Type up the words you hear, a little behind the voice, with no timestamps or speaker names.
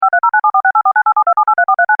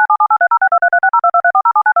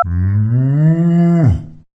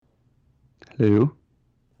Who?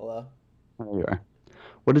 Hello? There you are.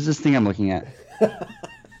 What is this thing I'm looking at?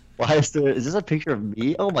 Why is this a picture of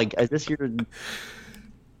me? Oh my God, is this your screen?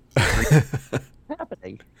 What's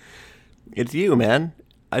happening? It's you, man.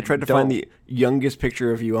 I tried to find Don't. the youngest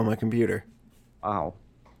picture of you on my computer. Wow.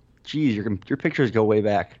 Geez, your pictures go way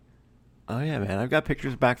back. Oh, yeah, man. I've got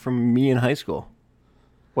pictures back from me in high school.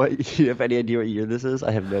 What, you have any idea what year this is?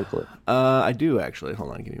 I have no clue. I do, actually.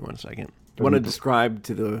 Hold on, give me 1 second. You want to From, describe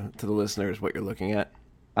to the listeners what you're looking at?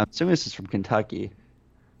 I'm assuming this is from Kentucky.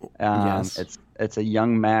 Yes. It's a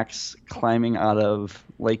young Max climbing out of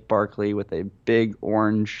Lake Barkley with a big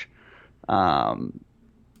orange um,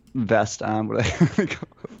 vest on, what I call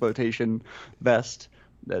a flotation vest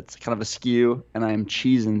that's kind of askew, and I'm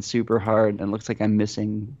cheesing super hard, and looks like I'm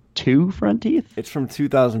missing two front teeth. It's from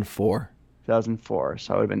 2004. 2004,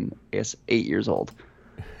 so I would have been, I guess, 8 years old.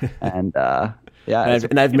 And yeah,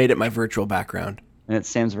 And I've made it my virtual background. and it's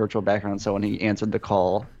Sam's virtual background. So when he answered the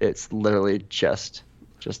call, it's literally just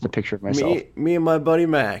a picture of myself. Me and my buddy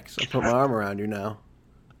Max. I put my arm around you now.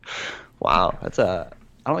 Wow, I don't think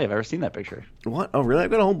I've ever seen that picture. What? Oh, really?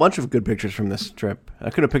 I've got a whole bunch of good pictures from this trip. I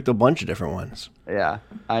could have picked a bunch of different ones. Yeah,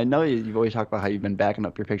 I know you've always talked about how you've been backing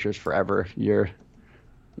up your pictures forever. You've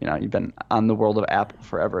been on the world of Apple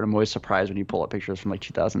forever, and I'm always surprised when you pull up pictures from like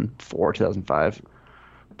 2004, 2005.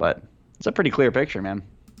 But it's a pretty clear picture, man.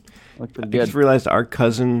 Look pretty I good. just realized our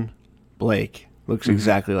cousin Blake looks Mm-hmm.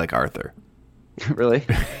 exactly like Arthur. Really?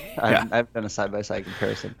 Yeah. I've done a side by side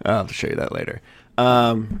comparison. I'll have to show you that later.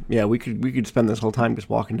 Yeah, we could spend this whole time just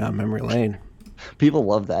walking down memory lane. People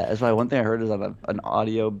love that. That's why one thing I heard is on an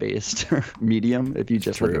audio based medium. If you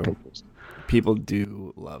just look at True. pictures, People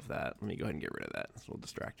do love that. Let me go ahead and get rid of that. It's a little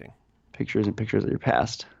distracting. pictures and pictures of your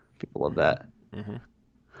past, people love that. hmm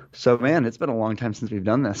So man, it's been a long time since we've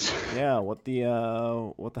done this. Yeah. What the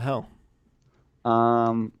hell? I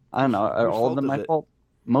don't know. Are Whose all of fault them is my it? fault?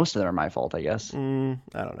 Most of them are my fault, I guess. I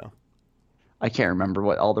don't know. I can't remember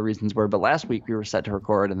what all the reasons were, but last week we were set to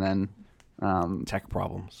record, and then Tech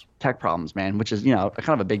problems. tech problems, man, which is a kind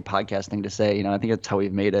of a big podcast thing to say. I think that's how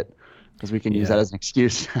we've made it, because we can use Yeah. that as an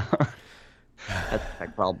excuse. That's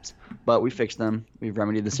tech problems, but we fixed them. We've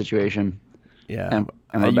remedied the situation, Yeah. and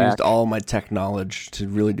I we're used back. all my tech knowledge to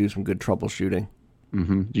really do some good troubleshooting. Did you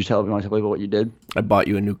want to tell people what you did? I bought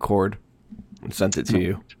you a new cord and sent it to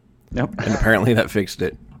you, Nope. and apparently that fixed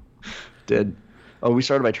it. Did. Oh, we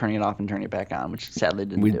started by turning it off and turning it back on, which sadly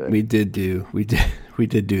didn't We do it. we did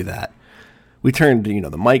do that. We turned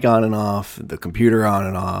the mic on and off, the computer on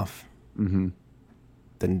and off. Mm-hmm.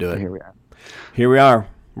 Didn't do it. Here we are. Here we are.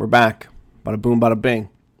 We're back. Bada boom, bada bing.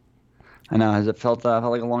 I know. Has it felt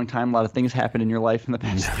like a long time? A lot of things happened in your life in the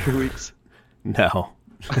past 3 weeks. No,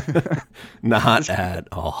 not at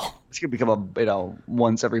all. This could become a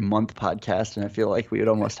once every month podcast, and I feel like we would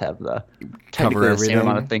almost have the Cover technically the same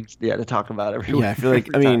amount everything. of things, to talk about every Yeah, I feel like.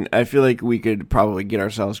 every time. I feel like we could probably get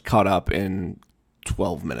ourselves caught up in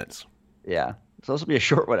 12 minutes. Yeah. So this will be a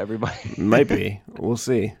short one, everybody. Might be. We'll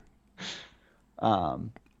see.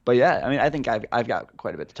 But yeah, I think I've got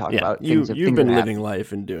quite a bit to talk Yeah, about. you've things been that living happened.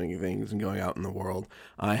 life and doing things and going out in the world.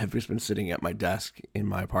 I have just been sitting at my desk in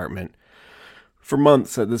my apartment for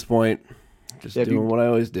months at this point, just Yeah, doing what I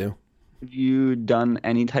always do. Have you done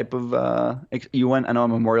any type of you went? I know on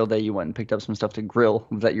Memorial Day you went and picked up some stuff to grill.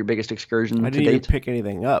 Was that your biggest excursion I to didn't even date? pick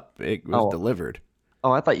anything up. It was Oh. delivered.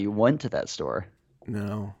 Oh, I thought you went to that store.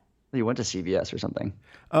 No. You went to CVS or something.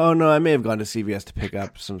 Oh no, I may have gone to CVS to pick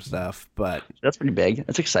up some stuff, but That's pretty big.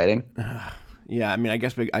 That's exciting. yeah, I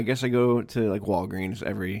guess I go to like Walgreens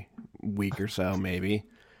every week or so, maybe.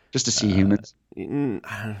 Just to see humans.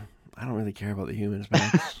 I don't really care about the humans,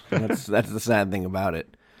 man. That's the sad thing about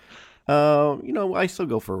it. I still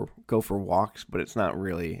go for walks, but it's not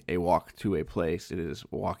really a walk to a place. It is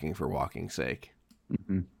walking for walking's sake.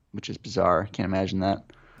 Which is bizarre. Can't imagine that.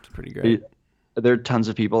 It's pretty great. There are tons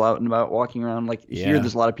of people out and about walking around. Like here, Yeah.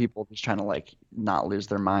 there's a lot of people just trying to like not lose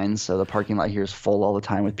their minds. So the parking lot here is full all the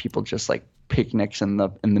time with people just like picnics in the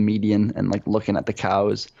median and like looking at the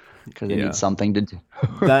cows because they Yeah. need something to do.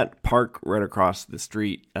 That park right across the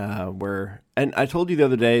street, and I told you the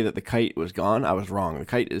other day that the kite was gone. I was wrong. The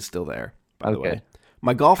kite is still there, by the Okay. way.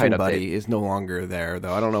 My golfing Kite update. buddy is no longer there,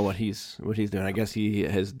 though. I don't know what he's doing. I guess he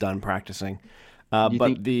has done practicing. You But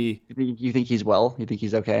think- the You think he's well? You think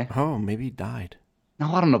he's okay? maybe he died.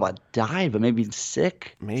 No, I don't know about died, but maybe he's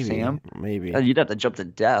sick. Maybe Sam. maybe. You'd have to jump to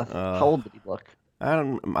death. How old did he look? I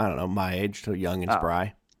don't know. My age, still young and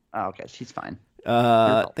spry. Oh, okay, he's fine.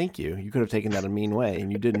 fault. Thank you. You could have taken that a mean way,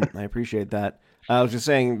 and you didn't. I appreciate that. I was just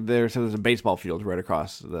saying there's a baseball field right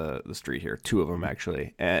across the street here, two of them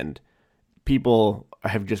actually, and people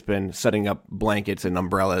have just been setting up blankets and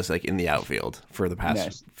umbrellas like in the outfield for the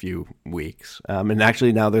past few weeks. And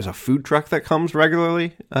actually now there's a food truck that comes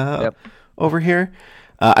regularly over here.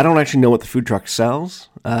 I don't actually know what the food truck sells,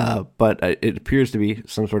 but it appears to be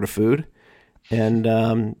some sort of food. And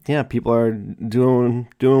people are doing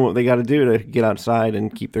what they got to do to get outside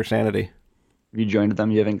and keep their sanity. Have you joined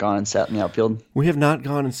them? You haven't gone and sat in the outfield? We have not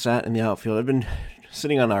gone and sat in the outfield. I've been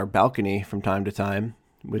sitting on our balcony from time to time,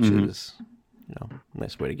 which is, a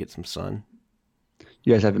nice way to get some sun.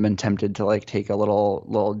 You guys haven't been tempted to like take a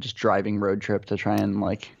little just driving road trip to try and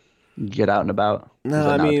like get out and about? No,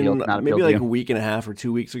 I mean, maybe like a week and a half or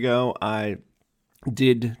 2 weeks ago, I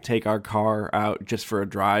did take our car out just for a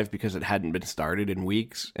drive because it hadn't been started in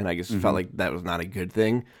weeks, and I just felt like that was not a good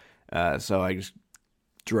thing. So I just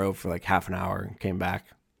drove for like half an hour and came back.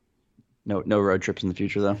 No road trips in the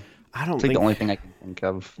future, though? I don't it's think... like the only thing I can think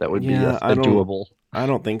of that would be doable. I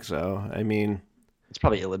don't think so. I mean... It's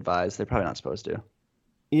probably ill-advised. They're probably not supposed to.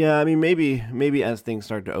 Yeah, I mean, maybe as things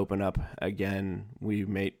start to open up again, we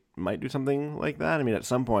might do something like that. I mean, at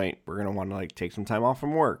some point, we're going to want to like take some time off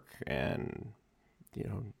from work and,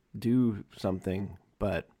 do something,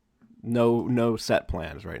 but no set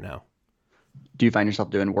plans right now. Do you find yourself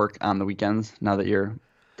doing work on the weekends now that you're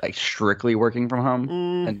like strictly working from home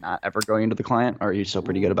and not ever going into the client? Or are you still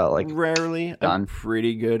pretty good about like rarely? I'm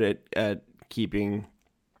pretty good at keeping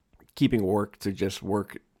work to just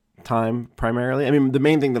work time primarily. I mean, the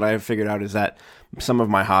main thing that I have figured out is that some of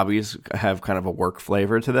my hobbies have kind of a work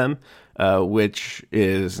flavor to them, which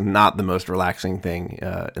is not the most relaxing thing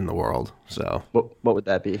in the world. So what would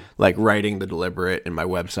that be? Like writing the deliberate in my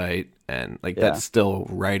website, and like that's still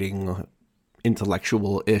writing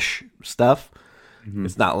intellectual-ish stuff.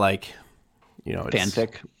 It's not like, it's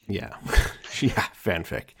fanfic. Yeah. Yeah,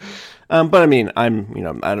 fanfic. But I mean, I'm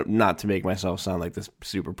not to make myself sound like this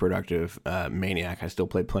super productive maniac. I still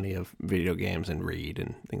play plenty of video games and read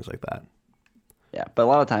and things like that. Yeah, but a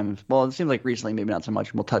lot of times, well, it seems like recently maybe not so much.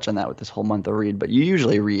 And we'll touch on that with this whole month of read. But you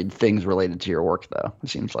usually read things related to your work, though. It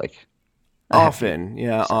seems like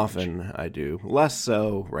often I do. Less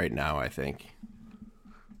so right now, I think.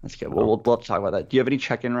 That's good. Well, we'll have to talk about that. Do you have any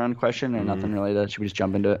check-in round question or nothing related? Should we just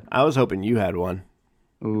jump into it? I was hoping you had one.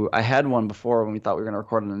 Ooh, I had one before when we thought we were going to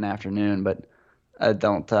record in an afternoon, but I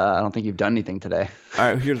don't think you've done anything today. All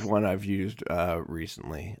right, here's one I've used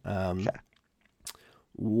recently.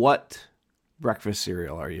 What breakfast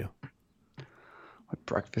cereal are you? What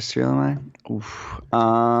breakfast cereal am I? Oof.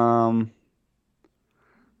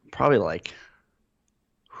 Probably like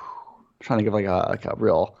I'm trying to give like a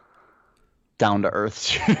real down to earth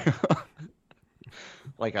cereal.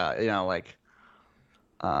 like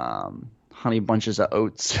honey bunches of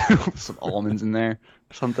oats with some almonds in there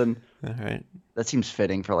or something. All right. That seems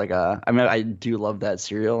fitting for I do love that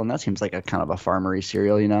cereal, and that seems like a kind of a farmery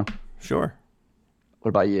cereal, Sure. What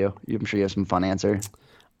about you? I'm sure you have some fun answer.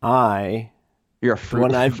 You're a fruit. The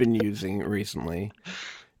one I've been using recently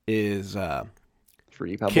is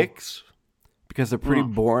Fruity Pebble. Kicks, because they're pretty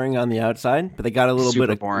boring on the outside, but they got a little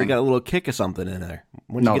boring. They got a little kick of something in there.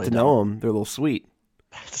 When you get to know them, they're a little sweet.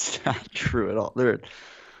 That's not true at all. They're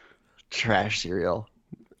trash cereal.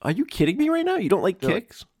 Are you kidding me right now? You don't like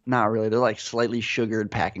Kicks? Not really. They're like slightly sugared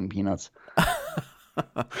packing peanuts.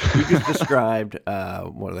 You just described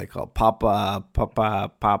what are they called? Pop. What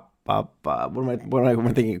am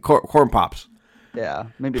I thinking? Corn Pops. Yeah,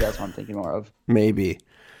 maybe that's what I'm thinking more of. Maybe.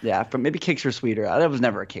 Yeah, but maybe Kicks are sweeter. I was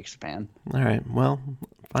never a Kicks fan. All right. Well,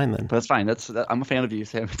 fine then. But that's fine. I'm a fan of you,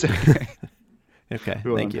 Sam. It's okay. Okay.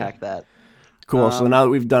 We'll Thank unpack you. that. Cool. So now that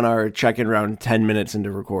we've done our check-in round 10 minutes into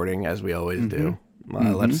recording, as we always do,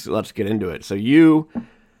 let's get into it. So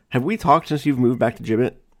have we talked since you've moved back to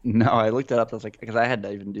Gibbet? No, I looked it up. I was like, because I had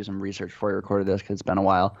to even do some research before we recorded this, because it's been a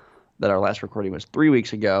while. That our last recording was 3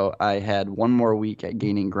 weeks ago. I had one more week at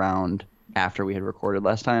Gaining Ground after we had recorded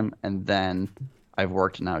last time, and then I've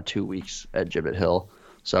worked now 2 weeks at Gibbet Hill.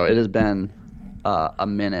 So it has been a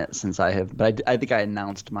minute since I have. But I think I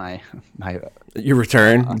announced my your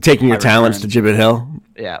return, taking your talents to Gibbet Hill.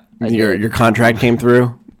 Yeah, your contract came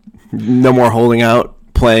through. No more holding out,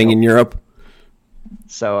 playing in Europe.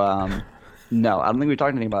 So no, I don't think we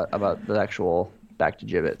talked anything about the actual back to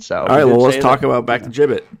Gibbet. So all right, well, let's talk about back to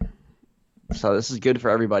Gibbet. So this is good for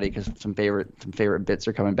everybody because some favorite bits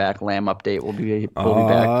are coming back. Lamb update will be back.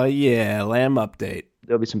 Oh yeah, lamb update.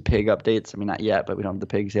 There'll be some pig updates. I mean, not yet, but we don't have the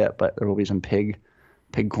pigs yet. But there will be some pig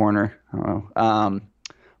corner. I don't know.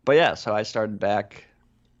 But yeah, so I started back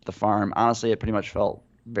the farm. Honestly, it pretty much felt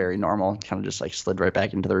very normal. Kind of just like slid right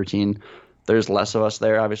back into the routine. There's less of us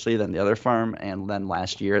there, obviously, than the other farm, and then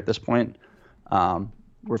last year at this point.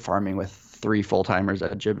 we're farming with 3 full-timers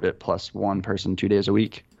at Gibbet plus one person 2 days a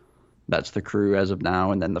week. That's the crew as of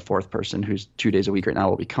now, and then the fourth person who's 2 days a week right now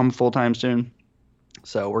will become full-time soon.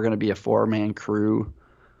 So we're going to be a 4-man crew,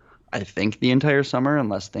 I think, the entire summer,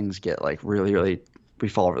 unless things get like really, really, we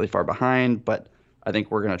fall really far behind. But I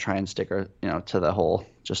think we're going to try and stick to the whole,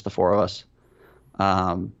 just the 4 of us,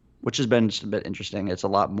 which has been just a bit interesting. It's a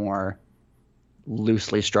lot more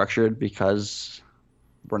loosely structured because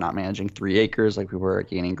we're not managing 3 acres like we were at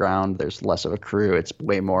Gaining Ground. There's less of a crew. It's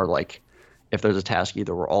way more like if there's a task,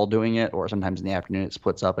 either we're all doing it, or sometimes in the afternoon it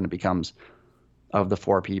splits up and it becomes, of the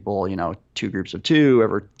 4 people, 2 groups of 2,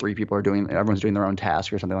 everyone's doing their own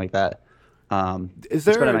task or something like that. Is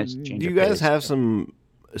there, do you guys have some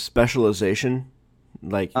specialization?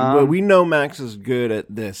 Like, we know Max is good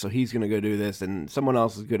at this, so he's going to go do this, and someone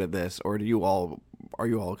else is good at this, or are you all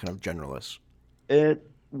kind of generalists? It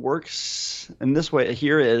works in this way.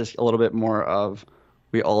 Here is a little bit more of,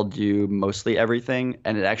 we all do mostly everything,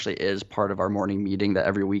 and it actually is part of our morning meeting that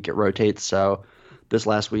every week it rotates. So this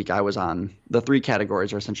last week I was on, the 3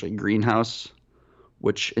 categories are essentially greenhouse,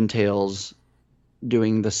 which entails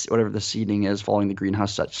doing this, whatever the seeding is, following the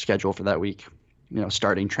greenhouse schedule for that week,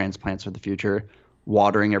 starting transplants for the future,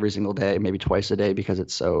 watering every single day, maybe twice a day because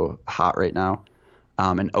it's so hot right now,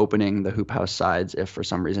 and opening the hoop house sides if for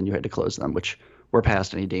some reason you had to close them, which we're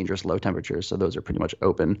past any dangerous low temperatures, so those are pretty much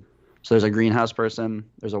open. So there's a greenhouse person,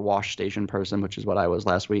 there's a wash station person, which is what I was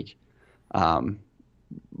last week.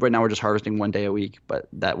 Right now we're just harvesting 1 day a week, but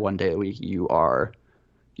that 1 day a week you'll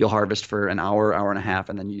harvest for an hour, hour and a half,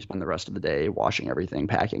 and then you spend the rest of the day washing everything,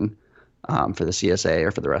 packing for the CSA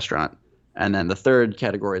or for the restaurant. And then the third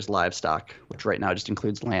category is livestock, which right now just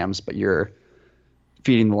includes lambs, but you're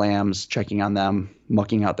feeding the lambs, checking on them,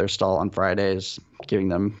 mucking out their stall on Fridays, giving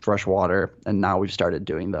them fresh water. And now we've started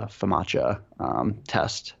doing the FAMACHA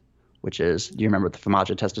test, which is, do you remember what the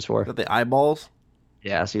FAMACHA test is for? Is that the eyeballs?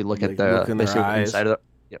 Yeah, so you look at inside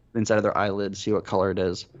of their eyelids, see what color it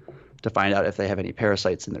is, to find out if they have any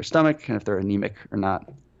parasites in their stomach and if they're anemic or not.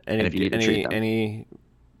 And if you need to treat them. Any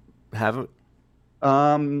have?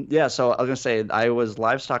 Yeah, so I was gonna say I was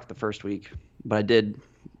livestock the first week, but I did,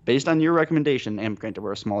 based on your recommendation, and granted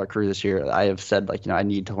we're a smaller crew this year, I have said I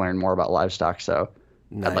need to learn more about livestock, so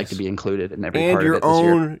nice. I'd like to be included in every part of it this year. And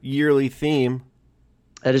your own yearly theme.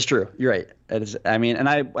 That is true. You're right. It is. I mean, and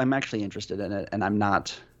I'm actually interested in it, and I'm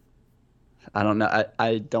not. I don't know.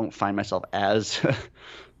 I don't find myself as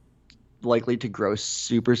likely to grow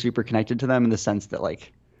super, super connected to them in the sense that once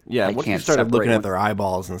you started looking at their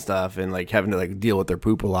eyeballs and stuff and having to deal with their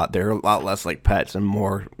poop a lot, they're a lot less like pets and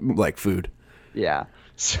more like food. Yeah.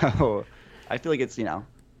 So I feel like it's,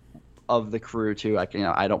 of the crew too,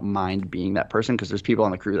 I don't mind being that person because there's people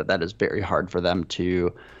on the crew that is very hard for them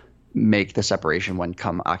to make the separation when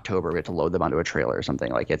come October we have to load them onto a trailer or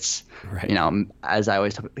something. It's right. As I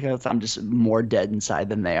always I'm just more dead inside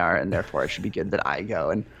than they are, and therefore it should be good that I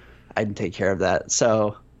go and I can take care of that.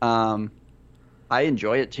 So I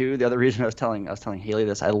enjoy it too. The other reason I was telling Haley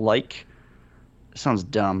this, it sounds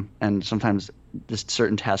dumb, and sometimes just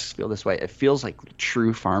certain tasks feel this way. It feels like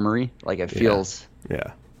true farmery. It feels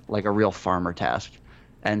like a real farmer task.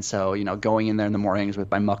 And so, going in there in the mornings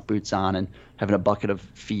with my muck boots on and having a bucket of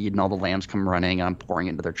feed and all the lambs come running and I'm pouring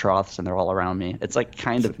into their troughs and they're all around me. It's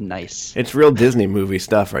kind of nice. It's real Disney movie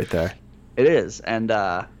stuff right there. It is. And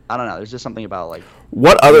I don't know. There's just something about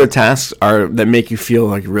what other tasks are that make you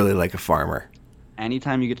feel really like a farmer?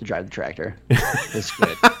 Anytime you get to drive the tractor is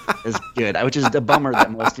good. Is good. Which is a bummer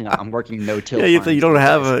that most, I'm working no-till. Yeah, you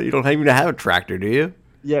don't even have a tractor, do you?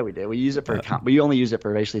 Yeah, we do. We use it for we only use it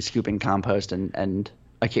for basically scooping compost and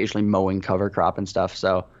occasionally mowing cover crop and stuff.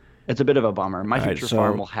 So it's a bit of a bummer. My future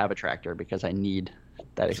farm will have a tractor because I need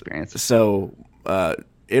that experience. So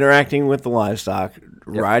interacting with the livestock,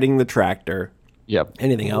 riding the tractor. Yep.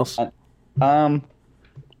 Anything else?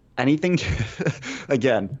 Anything.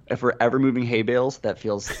 Again, if we're ever moving hay bales, that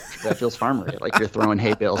feels farmery. You're throwing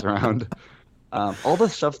hay bales around. All the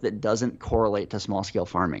stuff that doesn't correlate to small scale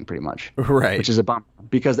farming, pretty much. Right. Which is a bummer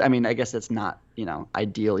because I guess that's not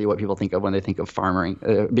ideally what people think of when they think of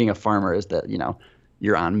farming. Being a farmer is that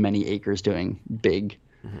you're on many acres doing big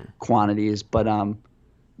quantities. But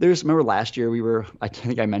remember last year I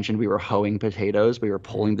think I mentioned we were hoeing potatoes. We were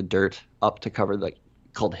pulling the dirt up to cover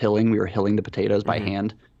called hilling. We were hilling the potatoes by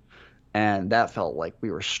hand. And that felt like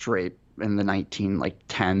we were straight in the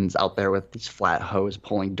 1910s out there with these flat hoes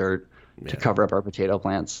pulling dirt to cover up our potato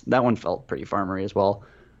plants. That one felt pretty farmery as well.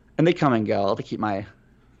 And they come and go. I'll have to keep my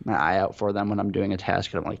eye out for them when I'm doing a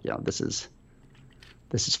task. And I'm like, this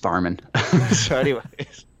is farming. So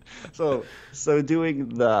anyways, so doing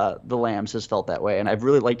the lambs has felt that way. And I've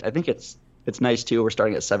really I think it's it's nice too. We're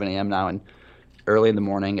starting at 7 a.m. now, and early in the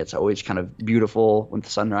morning, it's always kind of beautiful with the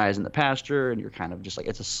sunrise in the pasture, and you're kind of just like,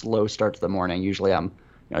 it's a slow start to the morning. Usually I'm,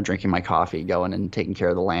 drinking my coffee, going and taking care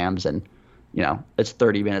of the lambs, and it's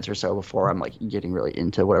 30 minutes or so before I'm like getting really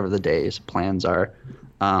into whatever the day's plans are.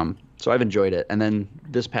 So I've enjoyed it. And then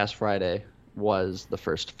this past Friday was the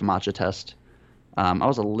first FAMACHA test. I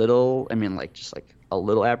was a little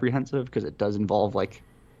apprehensive because it does involve like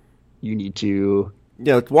you need to.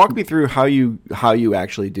 Yeah, walk me through how you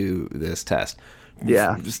actually do this test.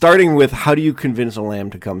 Yeah. Starting with, how do you convince a lamb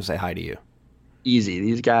to come say hi to you? Easy.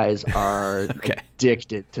 These guys are Okay.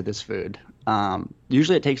 addicted to this food.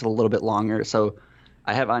 Usually it takes a little bit longer. So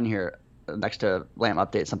I have on here next to lamb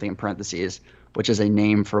update something in parentheses, which is a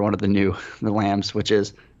name for one of the lambs, which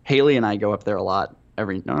is Haley and I go up there a lot.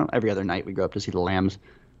 Every other night we go up to see the lambs,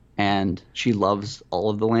 and she loves all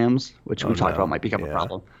of the lambs, which we talked about might become a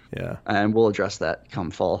problem. Yeah. And we'll address that come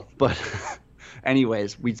fall. But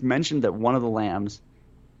anyways, we mentioned that one of the lambs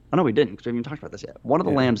 – oh, no, we didn't because we haven't talked about this yet. One of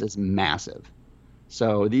the lambs is massive.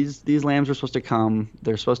 So these lambs are supposed to come –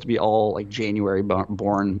 they're supposed to be all like January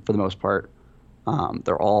born for the most part.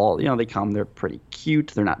 They're all – they come. They're pretty cute.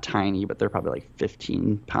 They're not tiny, but they're probably like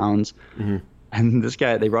 15 pounds. Mm-hmm. And this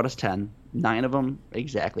guy – they brought us 10. 9 of them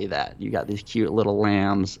exactly that. You got these cute little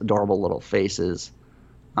lambs, adorable little faces.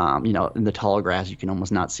 In the tall grass, you can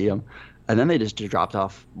almost not see them. And then they just dropped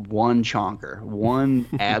off one chonker, one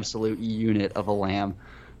absolute unit of a lamb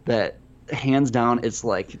that hands down, it's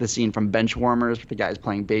like the scene from Benchwarmers where the guy's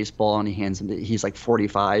playing baseball and he's like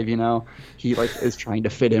 45, he like is trying to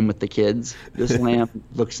fit in with the kids. This lamb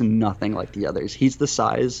looks nothing like the others. He's the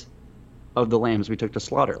size of the lambs we took to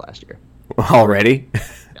slaughter last year. Already?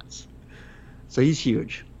 Yes. So he's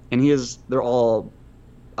huge. And they're all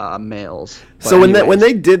males. So when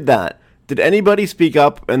they did that, did anybody speak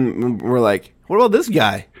up and were like, what about this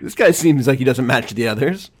guy? This guy seems like he doesn't match the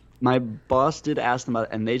others. My boss did ask them about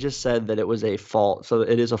it, and they just said that it was a fall. So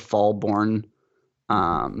it is a fall-born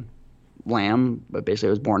lamb, but basically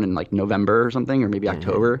it was born in like November or something, or maybe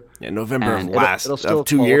October. Yeah, November and it'll still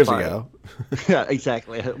 2 years ago. Yeah,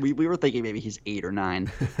 exactly. We were thinking maybe he's 8 or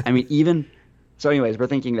 9. I mean, so anyways, we're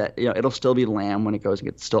thinking that it'll still be lamb when it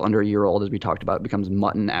gets still under a year old, as we talked about. It becomes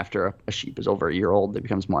mutton after a sheep is over a year old. It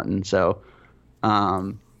becomes mutton. So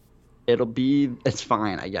it's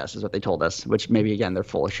fine, I guess, is what they told us, which maybe, again, they're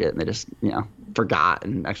full of shit and they just, forgot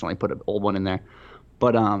and accidentally put an old one in there.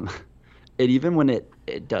 But even when it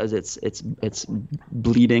does its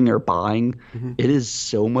bleeding or buying, it is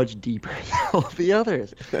so much deeper than all the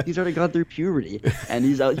others. He's already gone through puberty, and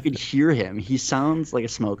he's out. You can hear him. He sounds like a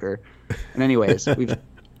smoker. And anyways,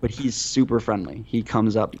 but he's super friendly. He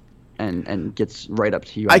comes up and gets right up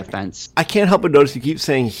to you on the fence. I can't help but notice you keep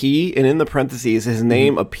saying he, and in the parentheses, his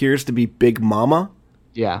name appears to be Big Mama.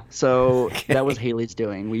 Yeah, so that was Haley's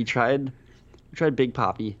doing. We tried Big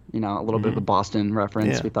Papi, a little bit of a Boston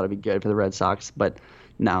reference. Yeah. We thought it'd be good for the Red Sox, but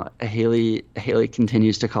no, Haley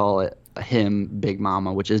continues to call him Big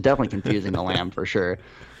Mama, which is definitely confusing the lamb for sure.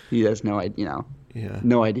 He has no idea,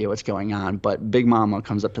 no idea what's going on. But Big Mama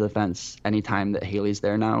comes up to the fence anytime that Haley's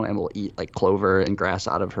there now, and will eat like clover and grass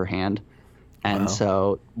out of her hand. And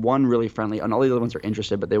so one really friendly, and all the other ones are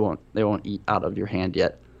interested, but they won't eat out of your hand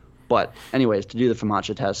yet. But anyways, to do the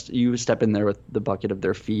FAMACHA test, you step in there with the bucket of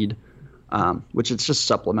their feed. Which it's just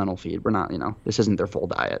supplemental feed. We're not, this isn't their full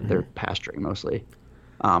diet. They're pasturing mostly.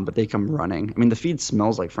 But they come running. I mean, the feed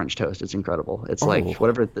smells like French toast. It's incredible. It's like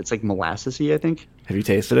it's like molassesy, I think. Have you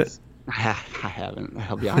tasted it? I haven't,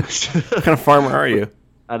 I'll be honest. What kind of farmer are you?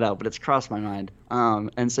 I know, but it's crossed my mind.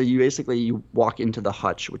 And so you walk into the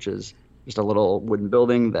hutch, which is just a little wooden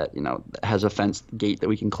building that, has a fenced gate that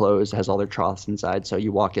we can close. It has all their troughs inside. So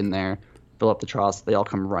you walk in there, fill up the troughs. They all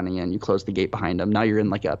come running in. You close the gate behind them. Now you're in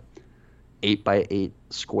like a 8x8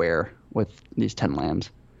 square with these 10 lambs.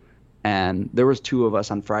 And there was 2 of us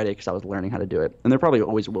on Friday because I was learning how to do it. And there probably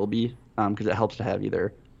always will be because it helps to have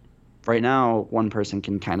either – right now one person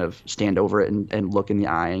can kind of stand over it and look in the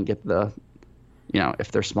eye and get the –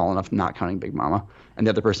 if they're small enough, not counting Big Mama. And the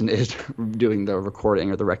other person is doing the recording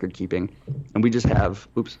or the record keeping. And we just have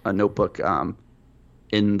a notebook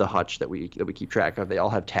in the hutch that we keep track of. They all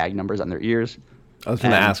have tag numbers on their ears. I was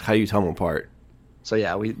going to ask how you tell them apart. So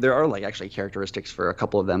yeah, there are like actually characteristics for a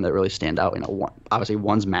couple of them that really stand out. Obviously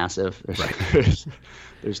one's massive.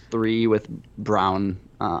 There's 3 with brown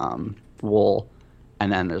wool,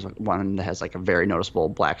 and then there's one that has like a very noticeable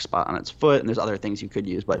black spot on its foot. And there's other things you could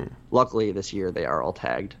use, but luckily this year they are all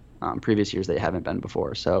tagged. Previous years they haven't been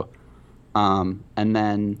before. So, and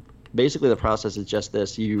then basically the process is just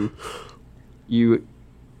this: you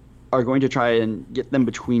are going to try and get them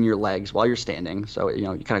between your legs while you're standing. So, you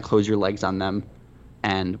kind of close your legs on them.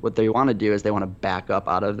 And what they want to do is they want to back up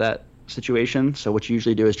out of that situation. So what you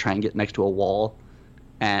usually do is try and get next to a wall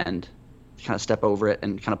and kind of step over it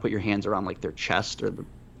and kind of put your hands around like their chest or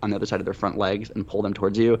on the other side of their front legs and pull them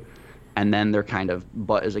towards you. And then their kind of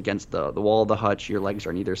butt is against the wall of the hutch. Your legs are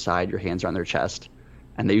on either side. Your hands are on their chest.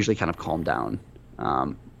 And they usually kind of calm down.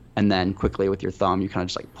 And then quickly with your thumb, you kind of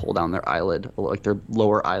just like pull down their eyelid, like their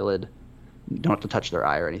lower eyelid. You don't have to touch their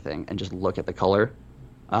eye or anything, and just look at the color.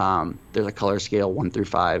 There's a color scale 1 through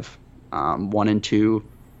 5. 1 and 2,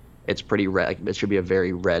 it's pretty red. It should be a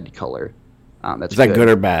very red color. That's Is that good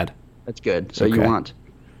or bad? That's good. So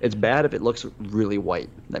it's bad if it looks really white.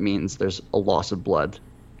 That means there's a loss of blood.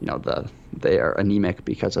 They are anemic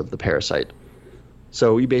because of the parasite.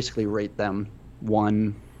 So we basically rate them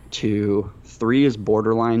 1, 2, 3 is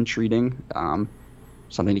borderline treating.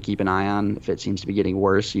 Something to keep an eye on. If it seems to be getting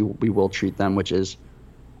worse, we will treat them, which is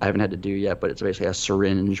I haven't had to do yet, but it's basically a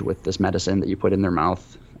syringe with this medicine that you put in their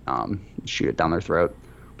mouth, shoot it down their throat,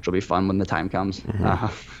 which will be fun when the time comes. Mm-hmm.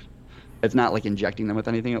 It's not like injecting them with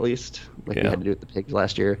anything, at least, like we had to do with the pigs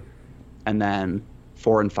last year. And then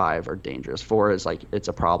 4 and 5 are dangerous. 4 is like it's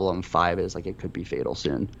a problem. 5 is like it could be fatal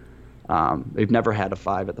soon. They've never had a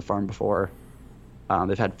 5 at the farm before.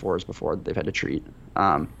 They've had 4s before they've had to treat.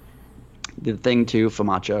 The thing too,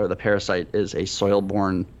 FAMACHA, or the parasite, is a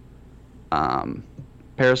soil-borne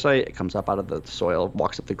parasite. It comes up out of the soil,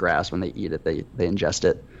 walks up the grass. When they eat it, they ingest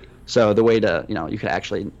it. So the way to, you could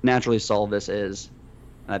actually naturally solve this is,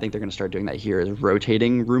 and I think they're going to start doing that here, is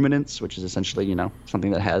rotating ruminants, which is essentially,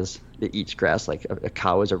 something that eats grass, like a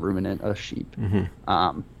cow is a ruminant, a sheep.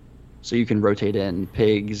 Mm-hmm. So you can rotate in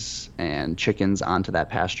pigs and chickens onto that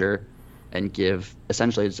pasture and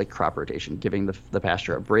essentially it's like crop rotation, giving the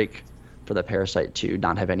pasture a break for the parasite to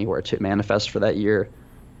not have anywhere to manifest for that year,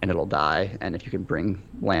 and it'll die. And if you can bring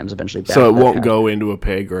lambs eventually back. So it won't go into a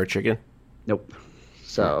pig or a chicken? Nope.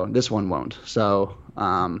 So this one won't. So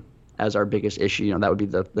as our biggest issue, that would be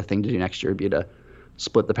the thing to do next year would be to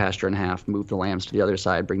split the pasture in half, move the lambs to the other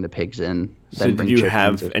side, bring the pigs in. So did you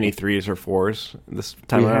have any 3s or 4s this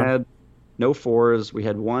time around? We had no 4s. We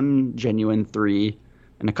had one genuine 3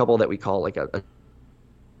 and a couple that we call like a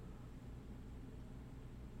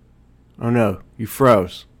Oh no, you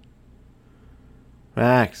froze.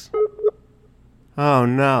 Max. Oh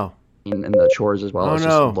no. And the chores as well. Oh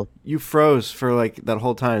no, you froze for like that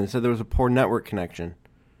whole time. It said there was a poor network connection.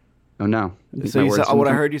 Oh no. So what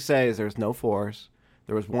I heard you say is there's no 4s.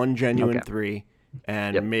 There was one genuine 3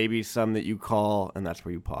 and maybe some that you call, and that's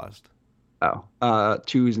where you paused. Oh,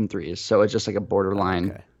 2s and 3s. So it's just like a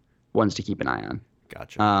borderline ones to keep an eye on.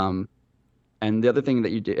 Gotcha. And the other thing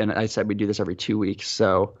that you do, and I said we do this every 2 weeks,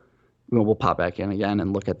 so we'll pop back in again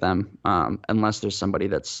and look at them, unless there's somebody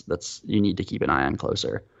that's you need to keep an eye on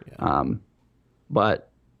closer. Yeah. But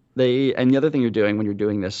the other thing you're doing when you're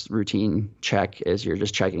doing this routine check is you're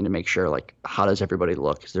just checking to make sure, like, how does everybody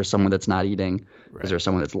look? Is there someone that's not eating? Right. Is there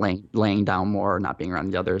someone that's laying down more or not being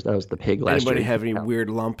around the others? That was the pig last year. Anybody have any weird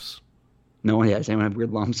lumps? No one has. Anyone have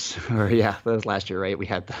weird lumps? Or that was last year, right? We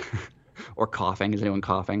had or coughing. Is anyone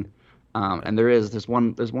coughing? And there's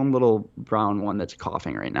one little brown one that's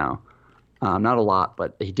coughing right now. Not a lot,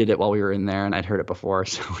 but he did it while we were in there, and I'd heard it before,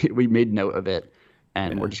 so we made note of it,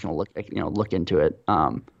 and we're just gonna look into it.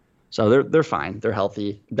 So they're fine, they're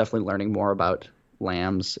healthy. Definitely learning more about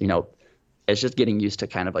lambs. It's just getting used to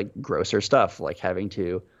kind of like grosser stuff, like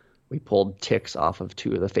we pulled ticks off of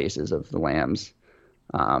 2 of the faces of the lambs,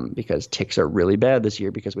 because ticks are really bad this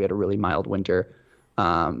year because we had a really mild winter.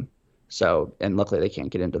 So, and luckily they can't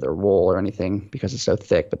get into their wool or anything because it's so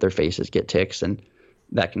thick, but their faces get ticks, and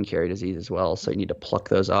that can carry disease as well. So you need to pluck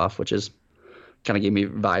those off, which is kind of gave me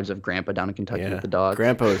vibes of Grandpa down in Kentucky with the dogs.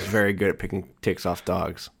 Grandpa is very good at picking ticks off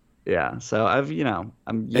dogs. Yeah. So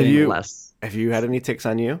I'm getting less. Have you had any ticks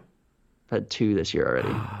on you? I've had 2 this year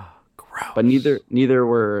already. Gross. But neither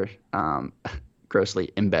were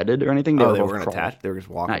grossly embedded or anything. They weren't attached. They were just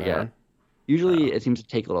walking around. Yet. Usually it seems to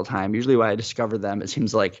take a little time. Usually when I discover them, it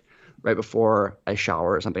seems like right before I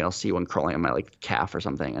shower or something, I'll see one crawling on my calf or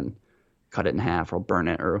something and cut it in half or burn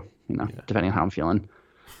it, or depending on how I'm feeling.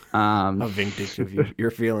 How vintage of you're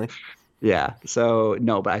feeling. Yeah. So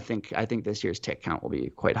no, but I think this year's tick count will be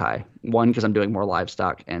quite high. One, because I'm doing more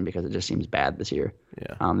livestock, and because it just seems bad this year.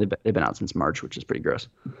 Yeah. They've been out since March, which is pretty gross.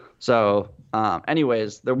 So,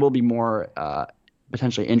 anyways, there will be more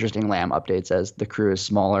potentially interesting lamb updates as the crew is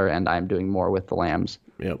smaller and I'm doing more with the lambs.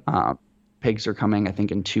 Yep. Pigs are coming, I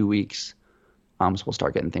think, in 2 weeks. So we'll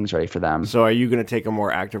start getting things ready for them. So are you going to take a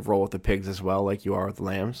more active role with the pigs as well, like you are with the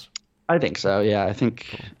lambs? I think so. Yeah, I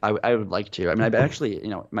think I would like to. I mean, I've actually,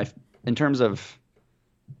 my in terms of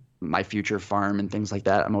my future farm and things like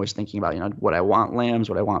that, I'm always thinking about, what I want lambs,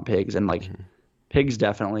 what I want pigs, and like pigs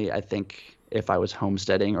definitely. I think if I was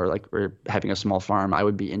homesteading or having a small farm, I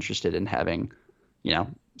would be interested in having,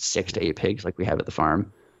 6 to 8 pigs like we have at the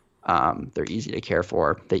farm. They're easy to care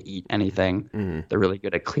for. They eat anything. They're really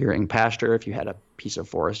good at clearing pasture. If you had a piece of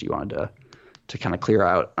forest you wanted to kind of clear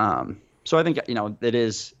out. So I think, it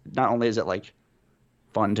is not only is it like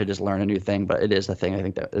fun to just learn a new thing, but it is a thing I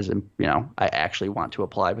think that is, I actually want to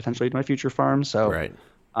apply potentially to my future farm. So Right.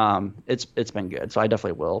 It's been good. So I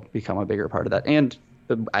definitely will become a bigger part of that. And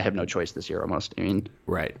I have no choice this year almost. I mean,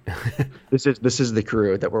 Right. this is the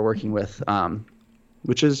crew that we're working with,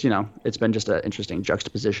 which is, it's been just an interesting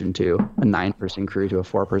juxtaposition to a 9-person crew to a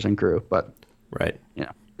 4-person crew. But, Right.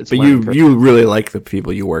 it's But learning curve. you really like the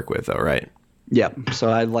people you work with, though, right? Yeah. So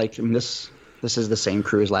I like this. This is the same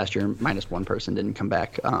crew as last year, minus one person didn't come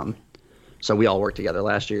back. So we all worked together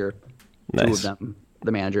last year. Two Nice. of them,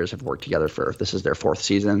 the managers, have worked together this is their 4th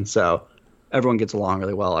season. So everyone gets along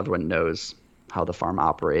really well. Everyone knows how the farm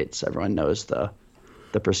operates. Everyone knows the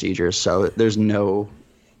procedures. So there's no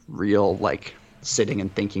real like sitting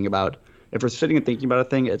and thinking about. If we're sitting and thinking about a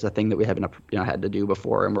thing, it's a thing that we haven't had to do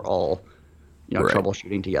before, and we're all Right.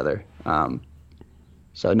 troubleshooting together.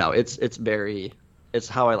 So no, it's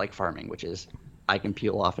how I like farming, which is I can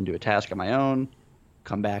peel off and do a task on my own,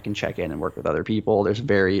 come back and check in and work with other people. It's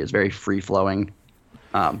very free flowing,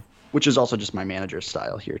 which is also just my manager's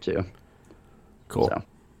style here too. Cool. So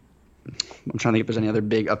I'm trying to think if there's any other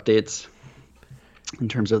big updates in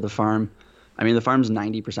terms of the farm. I mean, the farm's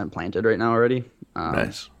 90% planted right now already.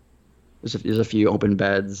 Nice. There's a few open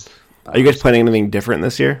beds. Are you guys planning anything different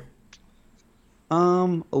this year?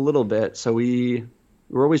 A little bit. So we're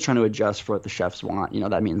always trying to adjust for what the chefs want.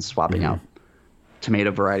 That means swapping out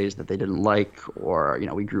tomato varieties that they didn't like, or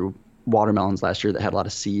we grew watermelons last year that had a lot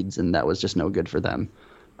of seeds, and that was just no good for them,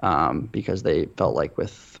 because they felt like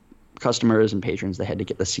with customers and patrons they had to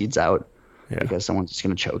get the seeds out because someone's just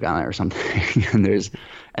going to choke on it or something.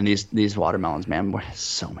 and these watermelons, man,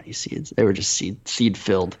 so many seeds. They were just seed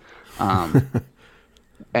filled.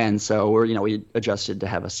 And so we adjusted to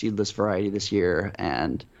have a seedless variety this year,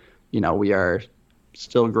 and we are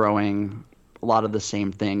still growing a lot of the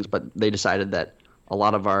same things, but they decided that a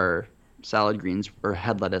lot of our salad greens or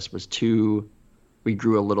head lettuce was we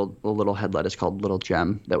grew a little head lettuce called Little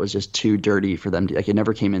Gem that was just too dirty for them to, like, it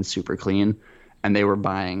never came in super clean, and they were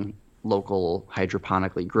buying local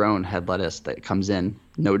hydroponically grown head lettuce that comes in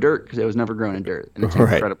no dirt because it was never grown in dirt, and it's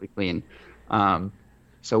Right. incredibly clean.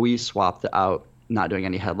 So we swapped out, not doing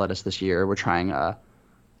any head lettuce this year. We're trying a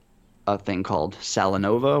thing called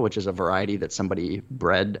Salanova, which is a variety that somebody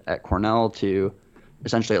bred at Cornell to.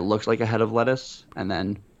 Essentially, it looks like a head of lettuce, and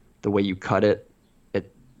then the way you cut it,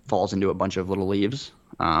 it falls into a bunch of little leaves.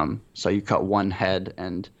 So you cut one head,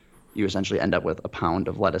 and you essentially end up with a pound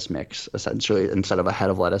of lettuce mix, essentially, instead of a head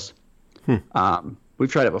of lettuce.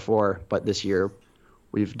 We've tried it before, but this year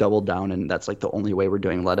we've doubled down, and that's like the only way we're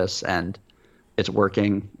doing lettuce, and it's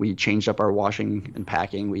working. We changed up our washing and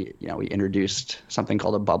packing. We introduced something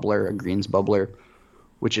called a bubbler, a greens bubbler,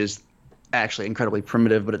 which is actually incredibly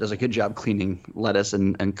primitive, but it does a good job cleaning lettuce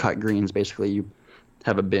and cut greens. Basically, you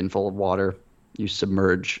have a bin full of water. You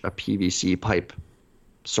submerge a PVC pipe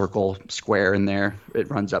circle square in there. It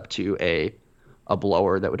runs up to a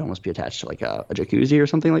blower that would almost be attached to like a jacuzzi or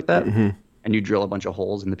something like that. And you drill a bunch of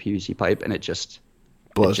holes in the PVC pipe, and it just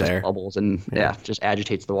Blows air. bubbles and just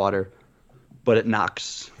agitates the water. But it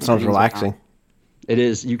knocks. Sounds greens relaxing. around. It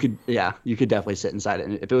is. You could definitely sit inside it.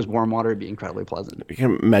 And if it was warm water, it'd be incredibly pleasant. You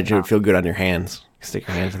can imagine it feel good on your hands. Stick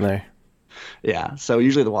your hands in there. Yeah. So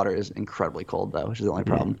usually the water is incredibly cold, though, which is the only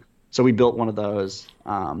problem. So we built one of those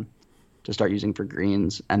to start using for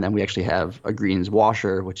greens. And then we actually have a greens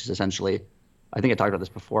washer, which is essentially, I think I talked about this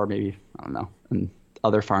before, maybe, I don't know, in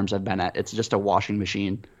other farms I've been at. It's just a washing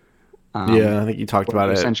machine. Yeah, I think you talked What about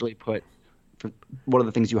you it. essentially one of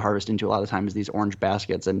the things you harvest into a lot of the time is these orange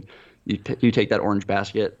baskets, and you take that orange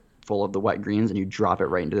basket full of the wet greens and you drop it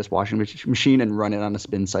right into this washing machine and run it on a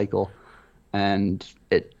spin cycle, and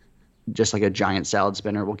it, just like a giant salad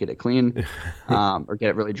spinner, will get it clean or get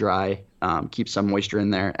it really dry, keep some moisture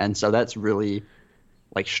in there. And so that's really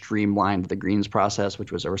like streamlined the greens process,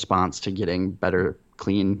 which was a response to getting better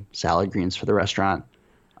clean salad greens for the restaurant.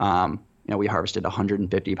 We harvested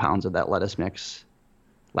 150 pounds of that lettuce mix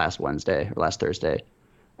last Thursday,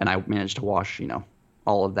 and I managed to wash,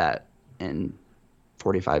 all of that in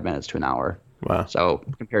 45 minutes to an hour. Wow. So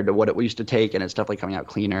compared to what it used to take, and it's definitely coming out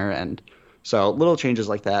cleaner. And so little changes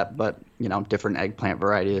like that, but different eggplant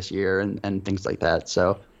variety this year and things like that.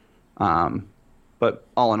 So But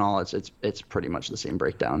all in all, it's pretty much the same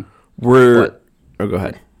breakdown. We're But oh, go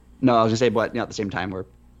ahead. no, I was gonna say, but at the same time, we're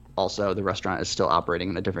also the restaurant is still operating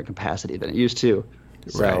in a different capacity than it used to.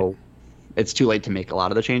 Right. So it's too late to make a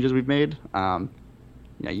lot of the changes we've made.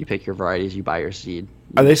 You pick your varieties, you buy your seed.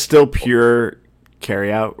 Are they still pure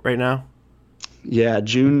carry out right now? Yeah,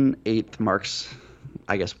 June 8th marks,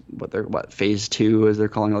 I guess, phase two, as they're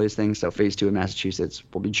calling all these things. So phase two in Massachusetts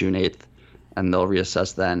will be June 8th, and they'll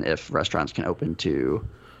reassess then if restaurants can open to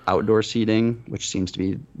outdoor seating, which seems to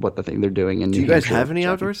be what the thing they're doing in Do New you guys Hampshire. have any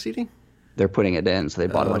outdoor seating? They're putting it in, so they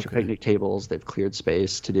bought a bunch of Okay. picnic tables. They've cleared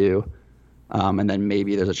space to do, and then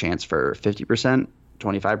maybe there's a chance for 50%,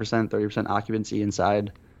 25%, 30% occupancy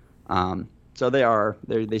inside. So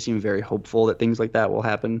they seem very hopeful that things like that will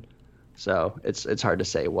happen. So it's hard to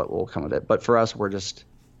say what will come of it. But for us, we're just,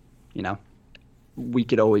 you know, we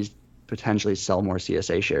could always potentially sell more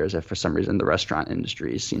CSA shares if for some reason the restaurant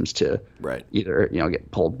industry seems to Right. either,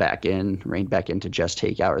 get pulled back in, reined back into just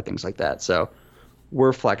takeout or things like that. So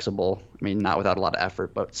we're flexible. I mean, not without a lot of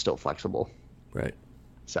effort, but still flexible. Right.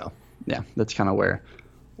 So yeah, that's kind of where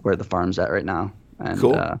the farm's at right now. And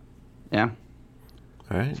Cool. yeah,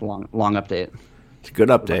 All right. it's a long update. It's a good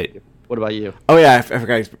update. What about you? Oh yeah, I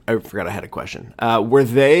forgot I had a question.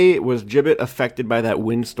 Was Gibbet affected by that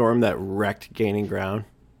windstorm that wrecked Gaining Ground?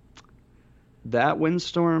 That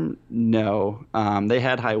windstorm, no. They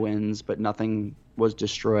had high winds, but nothing was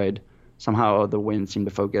destroyed. Somehow the wind seemed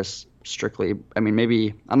to focus strictly. I mean,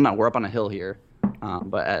 maybe, I don't know, we're up on a hill here,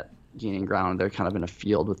 but at Gaining Ground, they're kind of in a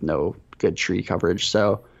field with no good tree coverage.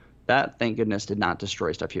 So that, thank goodness, did not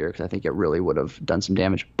destroy stuff here because I think it really would have done some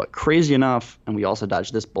damage. But crazy enough, and we also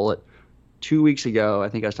dodged this bullet, 2 weeks ago, I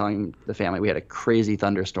think I was telling the family we had a crazy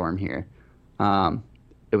thunderstorm here.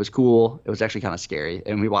 It was cool. It was actually kind of scary,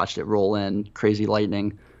 and we watched it roll in, crazy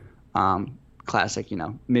lightning. Classic,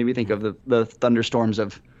 made me think of the thunderstorms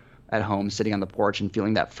of at home, sitting on the porch and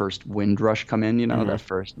feeling that first wind rush come in.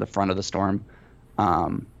 The front of the storm.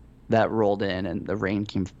 That rolled in, and the rain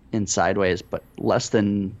came in sideways. But less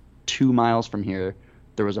than 2 miles from here,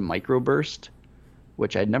 there was a microburst,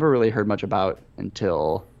 which I'd never really heard much about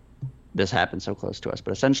until this happened so close to us.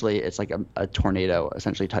 But essentially, it's like a tornado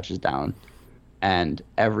essentially touches down, and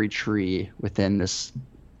every tree within this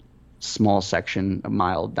small section a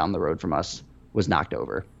mile down the road from us was knocked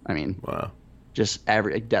over. I mean, Wow. just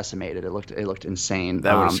decimated. It looked insane.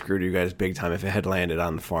 That would have screwed you guys big time if it had landed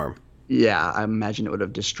on the farm. Yeah, I imagine it would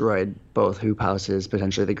have destroyed both hoop houses,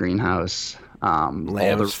 potentially the greenhouse,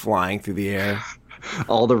 Lambs flying through the air.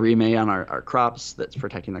 all the remay on our crops that's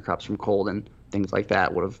protecting the crops from cold and things like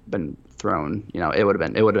that would have been thrown. It would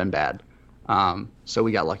have been bad. So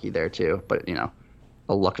we got lucky there too, but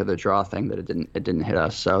a luck of the draw thing that it didn't hit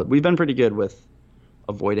us. So we've been pretty good with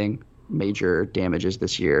avoiding major damages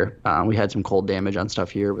this year. We had some cold damage on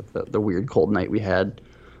stuff here with the weird cold night we had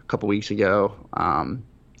a couple weeks ago.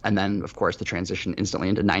 And then, of course, the transition instantly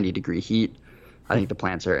into 90-degree heat. I think the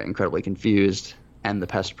plants are incredibly confused, and the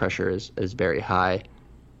pest pressure is very high.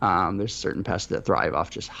 There's certain pests that thrive off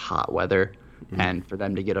just hot weather, and for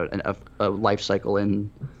them to get a life cycle in,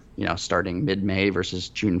 starting mid-May versus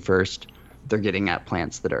June 1st, they're getting at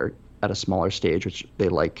plants that are at a smaller stage, which they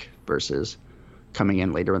like, versus coming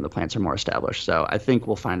in later when the plants are more established. So I think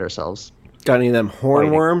we'll find ourselves. Got any of them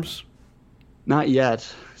hornworms? Not yet.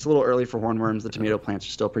 It's a little early for hornworms. The tomato plants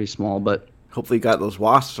are still pretty small, but Hopefully you got those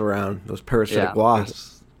wasps around, those parasitic Yeah.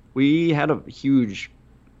 wasps. we had a huge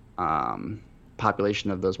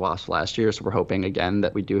population of those wasps last year, so we're hoping again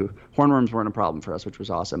that we do. Hornworms weren't a problem for us, which was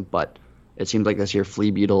awesome, but it seems like this year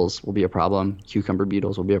flea beetles will be a problem, cucumber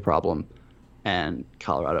beetles will be a problem, and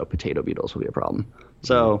Colorado potato beetles will be a problem.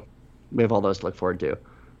 So we have all those to look forward to.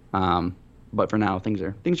 But for now, things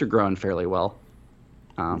are growing fairly well.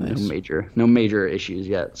 Nice. No major issues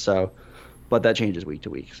yet. So, but that changes week to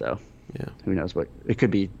week. So Yeah. who knows what it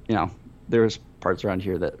could be. There's parts around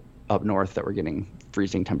here that up north that we're getting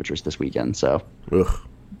freezing temperatures this weekend. So Ugh.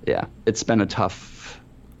 yeah, it's been a tough.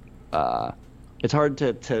 It's hard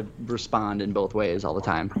to respond in both ways all the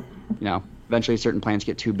time. Eventually certain plants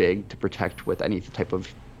get too big to protect with any type of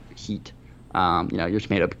heat. Your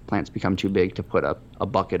tomato plants become too big to put a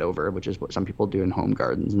bucket over, which is what some people do in home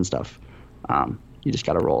gardens and stuff. You just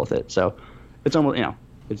got to roll with it. So it's almost,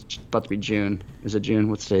 it's about to be June. Is it June?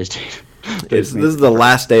 What's today's date? This is the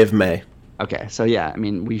last day of May. Okay, so yeah, I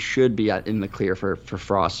mean, we should be in the clear for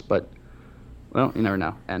frost, but, well, you never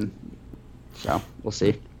know. And so we'll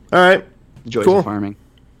see. All right. The joys Cool. of farming.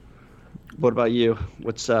 What about you?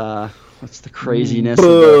 What's the craziness of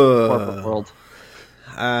the corporate world?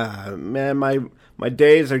 Man, my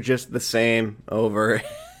days are just the same over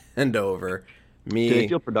and over. Do they Me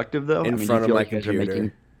feel productive though? in I mean, do you front of feel my like you guys are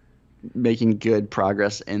computer. making good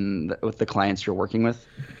progress with the clients you're working with,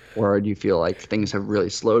 or do you feel like things have really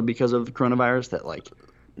slowed because of coronavirus? That like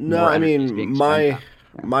No, more I energy is mean being spent on?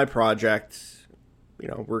 Yeah. my project,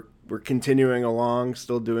 we're continuing along,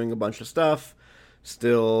 still doing a bunch of stuff,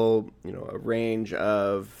 still, a range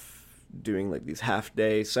of doing like these half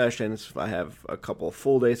day sessions. I have a couple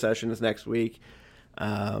full day sessions next week.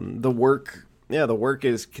 The work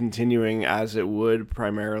is continuing as it would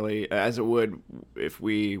if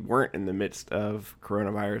we weren't in the midst of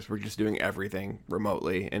coronavirus. We're just doing everything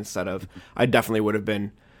remotely instead of, I definitely would have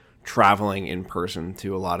been traveling in person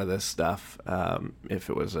to a lot of this stuff if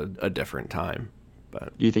it was a different time.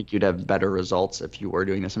 But Do you think you'd have better results if you were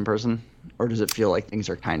doing this in person, or does it feel like things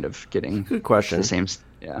are kind of getting good to the question. same?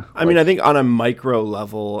 Yeah, I mean, I think on a micro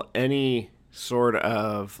level, any sort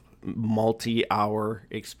of multi-hour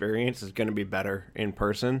experience is going to be better in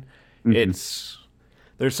person. hmm It's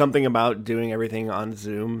There's something about doing everything on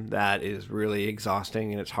Zoom that is really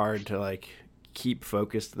exhausting, and it's hard to like keep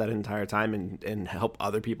focused that entire time and help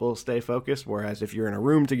other people stay focused. Whereas if you're in a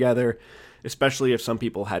room together, especially if some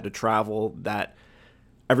people had to travel, that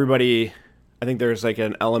everybody, I think there's like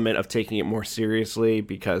an element of taking it more seriously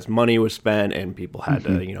because money was spent and people had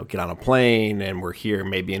hmm to, get on a plane, and we're here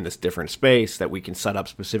maybe in this different space that we can set up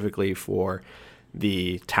specifically for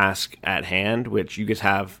the task at hand, which you just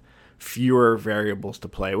have fewer variables to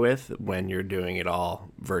play with when you're doing it all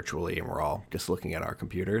virtually and we're all just looking at our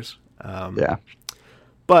computers. Yeah.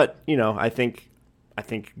 But I think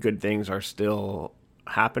good things are still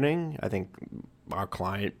happening. I think our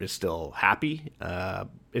client is still happy.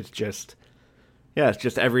 It's just yeah, it's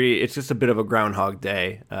just a bit of a Groundhog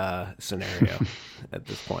Day scenario at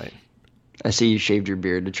this point. I see you shaved your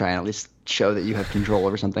beard to try and at least show that you have control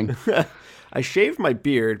over something. I shaved my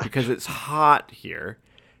beard because it's hot here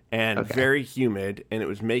and Okay. very humid, and it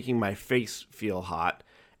was making my face feel hot.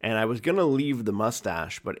 And I was gonna leave the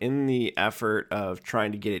mustache, but in the effort of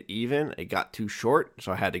trying to get it even, it got too short,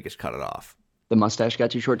 so I had to just cut it off. The mustache got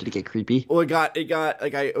too short. Did it get creepy? Well, it got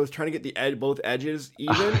like I was trying to get both edges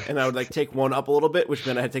even, and I would like take one up a little bit, which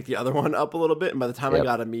meant I had to take the other one up a little bit. And by the time I Yep.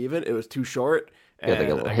 got them even, it was too short, You had like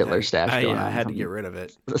a and little Hitler stash going I on or had to get something. rid of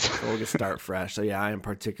it. So we'll just start fresh. So yeah, I am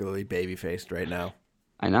particularly baby faced right now.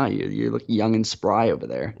 I know you look young and spry over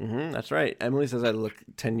there. That's right. Emily says I look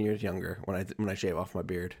 10 years younger when I shave off my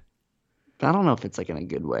beard. But I don't know if it's like in a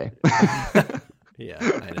good way.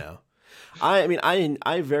 Yeah, I know. I mean,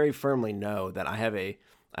 I very firmly know that I have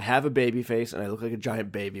a baby face and I look like a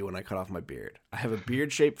giant baby when I cut off my beard. I have a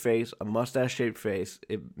beard shaped face, a mustache shaped face.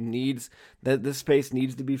 It needs that this space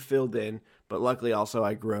needs to be filled in, but luckily also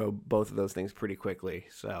I grow both of those things pretty quickly,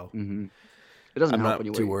 so hmm It doesn't I'm help when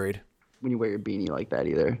not too worried. you wear your beanie like that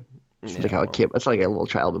either. It's Yeah, like how a well, kid. It's like a little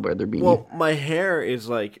child would wear their beanie. well, my hair is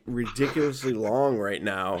like ridiculously long right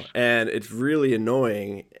now, and it's really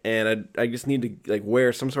annoying. And I just need to like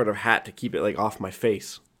wear some sort of hat to keep it like off my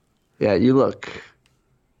face. Yeah, you look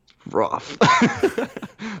rough.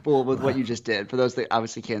 Well, with what you just did, for those that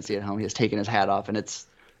obviously can't see at home, he has taken his hat off, and it's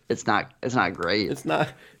not great. It's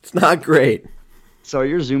not great. So are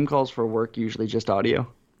your Zoom calls for work usually just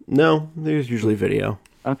audio? No, there's usually video.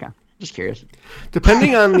 Okay, just curious.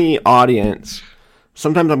 Depending on the audience,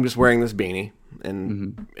 sometimes I'm just wearing this beanie, and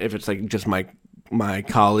hmm if it's like just my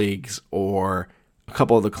colleagues or a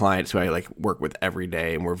couple of the clients who I like work with every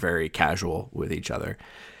day, and we're very casual with each other.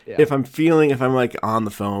 Yeah. If I'm like on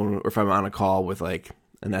the phone or if I'm on a call with like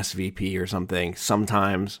an SVP or something,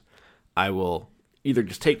 sometimes I will either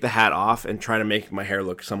just take the hat off and try to make my hair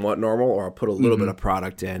look somewhat normal, or I'll put a little bit hmm of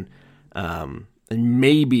product in, and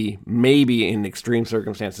maybe in extreme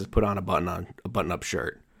circumstances put on a button up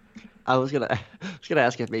shirt. I was gonna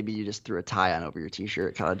ask if maybe you just threw a tie on over your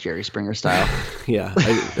t-shirt, kind of Jerry Springer style. Yeah,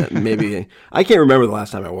 maybe I can't remember the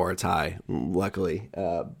last time I wore a tie. Luckily,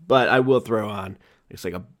 but I will throw on it's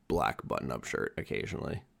like a black button-up shirt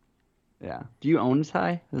occasionally. Yeah. Do you own a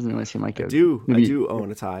tie? Doesn't really seem like I maybe do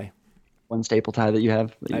own a tie. one staple tie that you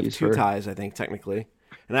have that I you have use two for. ties, I think technically,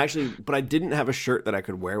 and actually, but I didn't have a shirt that I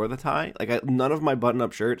could wear with a tie. Like none of my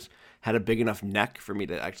button-up shirts had a big enough neck for me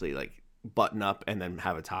to actually like button up and then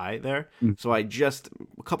have a tie there. Mm. So I just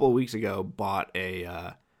a couple of weeks ago bought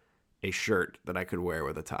a shirt that I could wear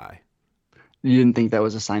with a tie. You didn't think that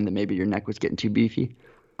was a sign that maybe your neck was getting too beefy?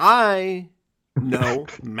 I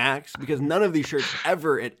know, Max, because none of these shirts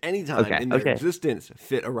ever at any time Okay. in their Okay. existence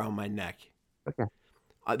fit around my neck. Okay.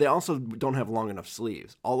 They also don't have long enough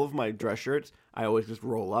sleeves. All of my dress shirts, I always just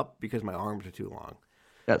roll up because my arms are too long.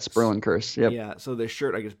 That Sperlin curse. Yep. Yeah, so the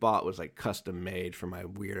shirt I just bought was like custom made for my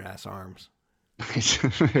weird ass arms. Nice.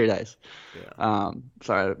 Very nice. Yeah.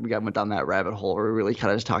 Sorry, we went down that rabbit hole where we really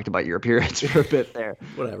kind of just talked about your appearance for a bit there.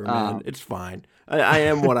 Whatever, man. Um, It's fine. I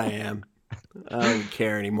am what I am. I don't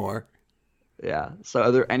care anymore. yeah. So,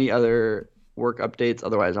 are there any other work updates?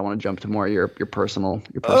 Otherwise, I want to jump to more of your personal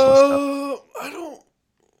stuff. I don't.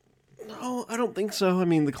 No, I don't think so. I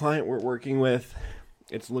mean, the client we're working with,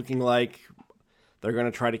 it's looking like they're going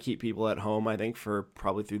to try to keep people at home, I think, for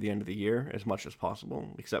probably through the end of the year as much as possible,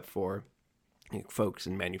 except for folks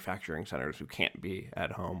in manufacturing centers who can't be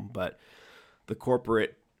at home. But the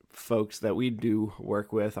corporate folks that we do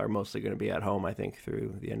work with are mostly going to be at home, I think,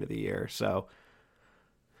 through the end of the year. So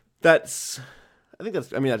that's, I think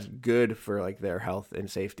that's, I mean, that's good for like their health and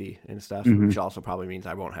safety and stuff, Hmm. which also probably means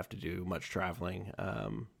I won't have to do much traveling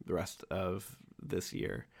the rest of this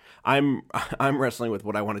year. I'm I'm wrestling with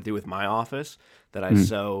what I want to do with my office that I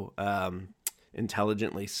so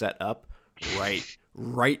intelligently set up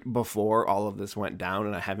right before all of this went down,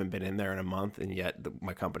 and I haven't been in there in a month, and yet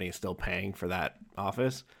my company is still paying for that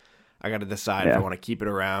office. I got to decide if I Yeah. want to keep it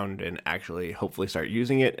around and actually hopefully start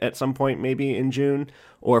using it at some point, maybe in June,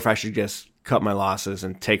 or if I should just cut my losses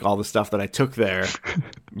and take all the stuff that I took there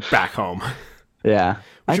back home, Yeah. which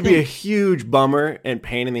I would be a think, huge bummer and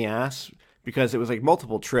pain in the ass because it was like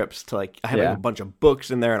multiple trips to like, I had like yeah, a bunch of books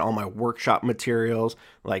in there and all my workshop materials,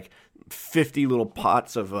 like 50 little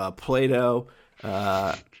pots of Play-Doh.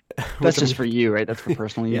 Uh, that's which just for you, right? That's for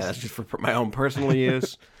personal yeah, use. that's just for my own personal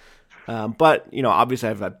use. But you know, obviously,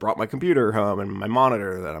 I brought my computer home and my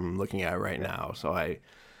monitor that I'm looking at right now. So I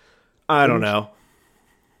don't Think know.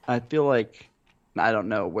 I feel like I don't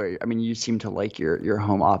know where. I mean, you seem to like your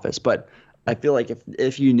home office, but I feel like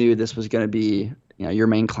if you knew this was going to be, your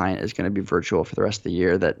main client is going to be virtual for the rest of the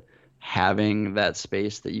year, that having that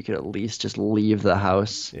space that you could at least just leave the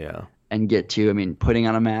house Yeah, and get to. I mean, putting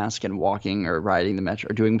on a mask and walking or riding the metro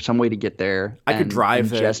or doing some way to get there I could drive and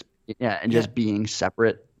there. just yeah, and Yeah, just being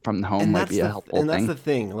separate from the home might be a helpful and that's thing. the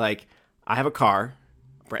thing. Like, I have a car,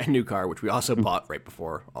 brand new car, which we also bought right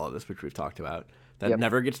before all of this, which we've talked about. That Yep.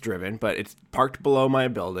 never gets driven, but it's parked below my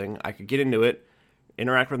building. I could get into it,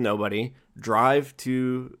 interact with nobody, drive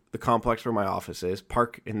to the complex where my office is,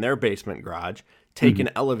 park in their basement garage, take an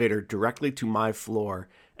elevator directly to my floor,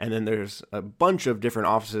 and then there's a bunch of different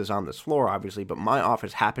offices on this floor, obviously, but my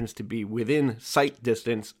office happens to be within sight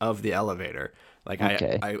distance of the elevator. Like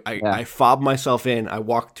Okay. I Yeah. fob myself in, I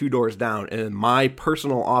walk 2 doors down, and then my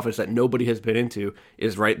personal office that nobody has been into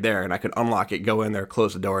is right there, and I could unlock it, go in there,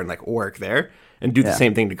 close the door, and like work there, and do the Yeah.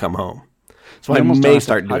 same thing to come home. So You I almost don't may have to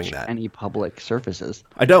start doing touch that. any public surfaces.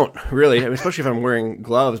 I don't really, I mean, especially if I'm wearing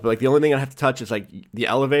gloves. But like the only thing I have to touch is like the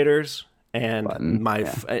elevators and Button.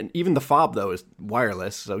 Yeah. and even the fob though is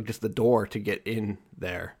wireless, so just the door to get in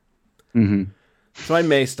there. Hmm. So I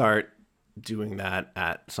may start doing that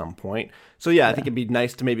at some point. So yeah, I think it'd be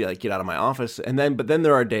nice to maybe like get out of my office but then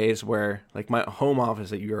there are days where like my home office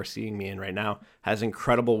that you are seeing me in right now has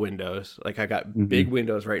incredible windows. Like I got big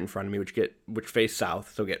windows right in front of me which face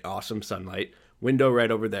south, so get awesome sunlight. Window right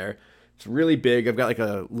over there. It's really big. I've got like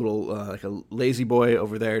a little like a lazy boy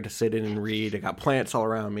over there to sit in and read. I got plants all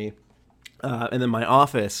around me. And then my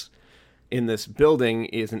office in this building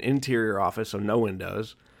is an interior office, so no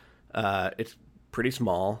windows. It's pretty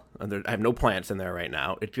small. I have no plants in there right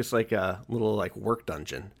now. It's just like a little like work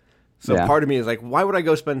dungeon. So Yeah. part of me is like, why would I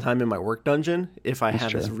go spend time in my work dungeon if I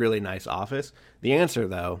have this true. really nice office? The answer,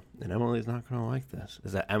 though, and Emily's not going to like this,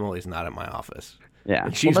 is that Emily's not at my office. Yeah.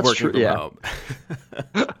 And she's Well, that's working true. from Yeah. home.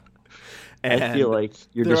 I feel And like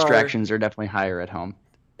your there distractions are definitely higher at home.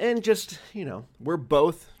 and just, we're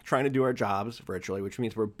both trying to do our jobs virtually, which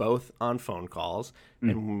means we're both on phone calls,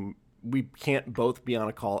 and we can't both be on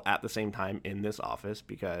a call at the same time in this office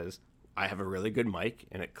because I have a really good mic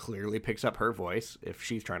and it clearly picks up her voice if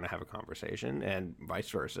she's trying to have a conversation and vice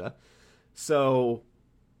versa. So,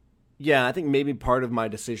 yeah, I think maybe part of my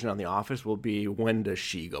decision on the office will be when does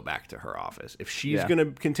she go back to her office. If she's Yeah. going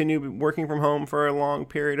to continue working from home for a long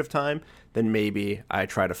period of time, then maybe I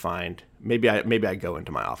try to find maybe I go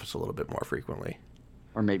into my office a little bit more frequently.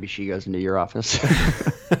 Or maybe she goes into your office.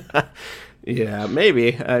 Yeah,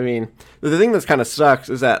 maybe. I mean, the thing that's kind of sucks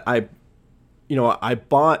is that I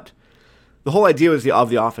bought the whole idea of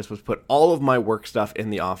the office was put all of my work stuff in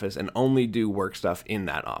the office and only do work stuff in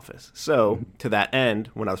that office. So to that end,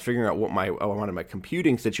 when I was figuring out what I wanted my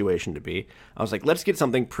computing situation to be, I was like, let's get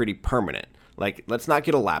something pretty permanent. Like, let's not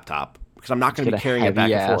get a laptop because I'm not going to Get be a carrying it back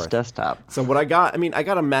and heavy-ass forth. desktop. So what I got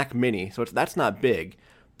a Mac Mini, so that's not big,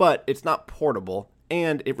 but it's not portable,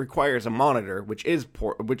 and it requires a monitor, which is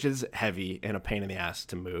heavy and a pain in the ass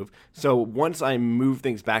to move. So once I move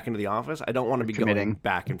things back into the office, I don't want to be Committing. going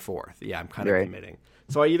back and forth. Yeah, I'm kind of Right. committing.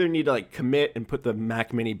 So I either need to like commit and put the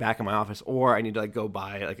Mac Mini back in my office, or I need to like go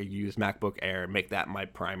buy like a used MacBook Air and make that my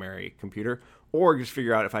primary computer, or just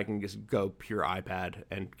figure out if I can just go pure iPad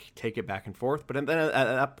and take it back and forth. But then at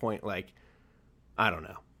that point, like, I don't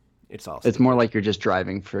know. It's more like you're just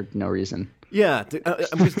driving for no reason. Yeah,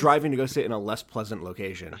 I'm just driving to go sit in a less pleasant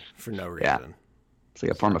location for no reason. Yeah. It's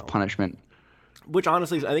like a form of punishment. Which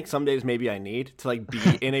honestly, I think some days maybe I need to like be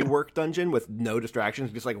in a work dungeon with no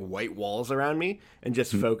distractions, just like white walls around me, and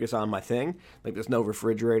just focus on my thing. Like there's no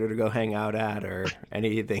refrigerator to go hang out at or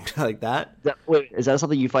anything like that. Wait, is that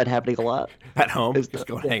something you find happening a lot? At home, just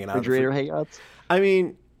going hanging out. Refrigerator hangouts? I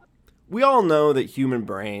mean, we all know that human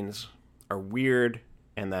brains are weird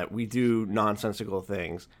and that we do nonsensical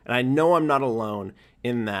things. And I know I'm not alone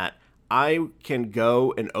in that I can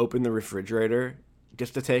go and open the refrigerator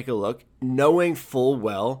just to take a look, knowing full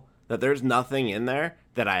well that there's nothing in there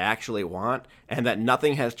that I actually want and that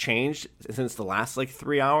nothing has changed since the last like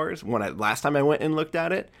 3 hours last time I went and looked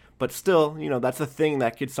at it. But still, that's a thing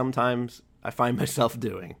that could sometimes I find myself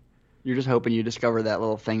doing. You're just hoping you discover that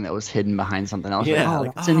little thing that was hidden behind something else. Yeah,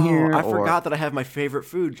 like, what's in here? I forgot that I have my favorite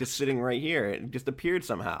food just sitting right here. It just appeared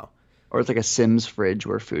somehow. Or it's like a Sims fridge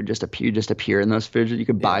where food just appear in those fridges. You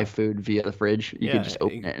could buy food via the fridge. You could just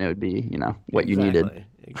open it and it would be, what you needed.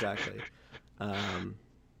 Exactly. But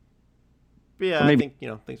yeah, so maybe, I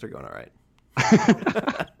think things are going all right.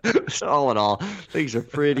 So all in all, things are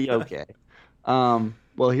pretty okay.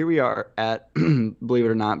 Well, here we are at, believe it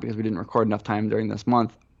or not, because we didn't record enough time during this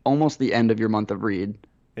month, almost the end of your month of read.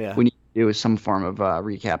 Yeah. We need to do some form of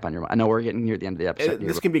recap on your. I know we're getting near the end of the episode.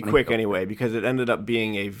 This can be quick anyway, because it ended up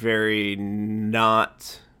being a very there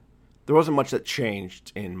wasn't much that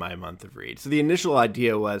changed in my month of read. So the initial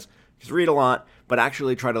idea was just read a lot, but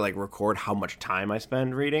actually try to like record how much time I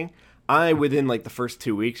spend reading. I, within like the first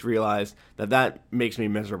 2 weeks, realized that makes me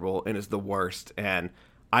miserable and is the worst. And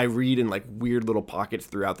I read in like weird little pockets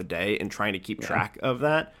throughout the day, and trying to keep track of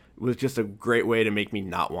that was just a great way to make me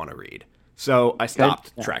not want to read. So I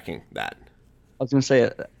stopped tracking that. I was going to say,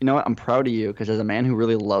 you know what? I'm proud of you, because as a man who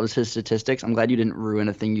really loves his statistics, I'm glad you didn't ruin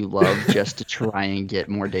a thing you love just to try and get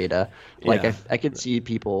more data. Like, I could see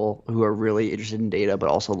people who are really interested in data but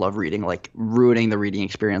also love reading, like ruining the reading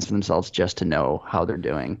experience for themselves just to know how they're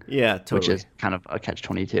doing. Yeah, totally. Which is kind of a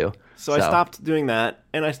catch-22. So I stopped doing that,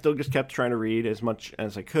 and I still just kept trying to read as much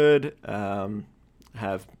as I could.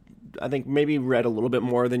 I think maybe read a little bit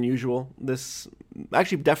more than usual.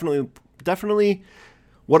 Definitely.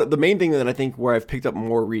 The main thing that I think where I've picked up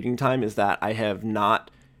more reading time is that I have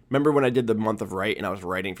not. Remember when I did the month of write and I was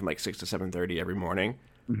writing from like 6 to 7:30 every morning?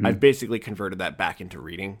 Mm-hmm. I've basically converted that back into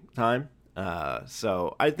reading time.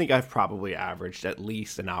 So I think I've probably averaged at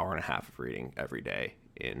least an hour and a half of reading every day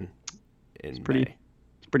in May.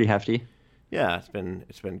 It's pretty hefty. Yeah, it's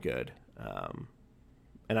been good.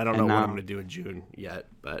 And I don't know what I'm going to do in June yet,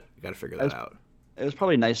 but got to figure that out. It was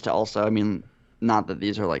probably nice to also, not that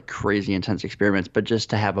these are like crazy intense experiments, but just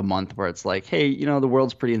to have a month where it's like, hey, the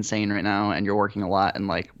world's pretty insane right now and you're working a lot. And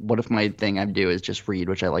like, what if my thing I do is just read,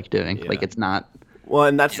 which I like doing? Yeah. Like, it's not. Well,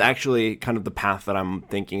 and that's actually kind of the path that I'm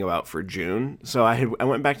thinking about for June. So I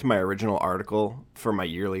went back to my original article for my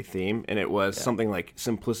yearly theme, and it was something like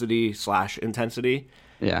simplicity/intensity.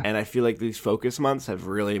 Yeah. And I feel like these focus months have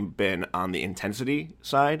really been on the intensity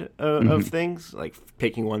side of things, like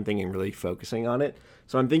picking one thing and really focusing on it.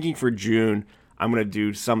 So I'm thinking for June, I'm going to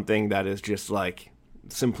do something that is just like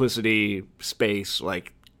simplicity, space,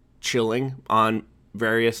 like chilling on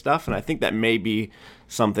various stuff. And I think that may be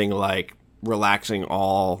something like relaxing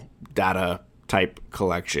all data type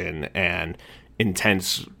collection and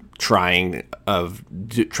intense trying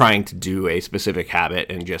to do a specific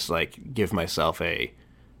habit and just like give myself a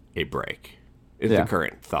break is the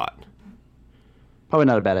current thought. Probably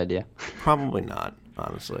not a bad idea. Probably not,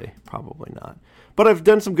 honestly. Probably not. But I've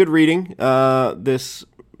done some good reading this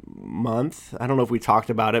month. I don't know if we talked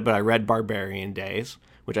about it, but I read Barbarian Days,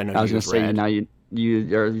 which I know you just read. Now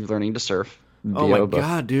you're learning to surf. Oh my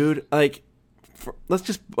god, dude! Like, let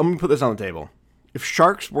me put this on the table. If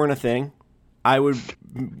sharks weren't a thing, I would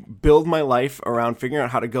build my life around figuring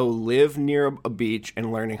out how to go live near a beach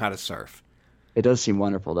and learning how to surf. It does seem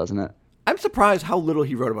wonderful, doesn't it? I'm surprised how little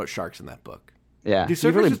he wrote about sharks in that book. Yeah. Do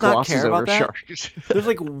surfers just not care about that? Sharks. There's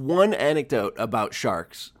like one anecdote about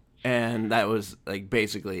sharks, and that was like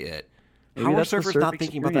basically it. Maybe how are surfers not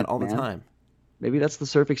thinking about that all the time? Maybe that's the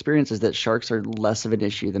surf experience, is that sharks are less of an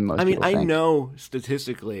issue than most people think. I know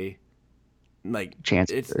statistically, like,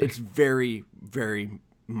 it's very, very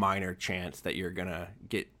minor chance that you're going to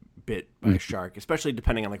get bit by a shark, especially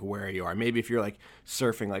depending on like where you are. Maybe if you're like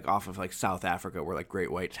surfing like off of like South Africa where like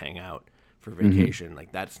great whites hang out. for vacation.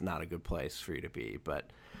 Like, that's not a good place for you to be. But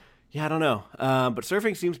yeah, I don't know. But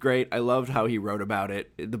surfing seems great. I loved how he wrote about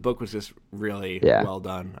it. The book was just really well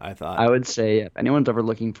done, I thought. I would say if anyone's ever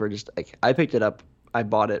looking for just like, I picked it up. I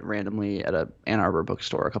bought it randomly at a Ann Arbor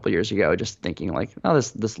bookstore a couple years ago, just thinking like, oh,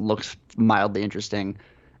 this looks mildly interesting,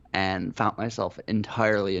 and found myself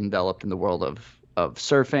entirely enveloped in the world of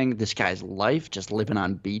surfing. This guy's life, just living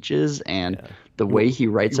on beaches, and the way he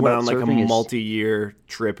writes He went about on like surfing a is multi-year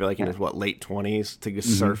trip, like in his late 20s, to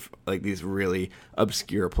just surf like these really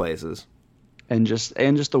obscure places. and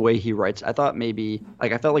just the way he writes. I thought maybe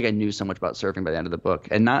like I felt like I knew so much about surfing by the end of the book,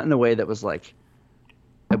 and not in a way that was like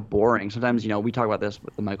boring. Sometimes, we talk about this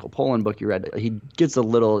with the Michael Pollan book you read. He gets a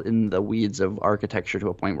little in the weeds of architecture to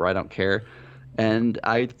a point where I don't care. And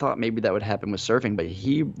I thought maybe that would happen with surfing, but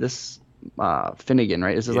Finnegan,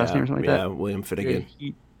 right? Is his last name or something like that? Yeah, William Finnegan.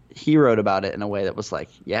 He wrote about it in a way that was like,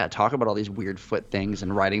 talk about all these weird foot things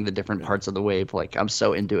and riding the different parts of the wave. Like, I'm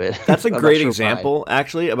so into it. That's a great example,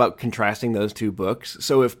 actually, about contrasting those two books.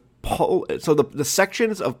 So the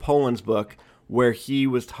sections of Pollan's book where he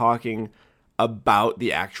was talking about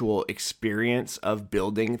the actual experience of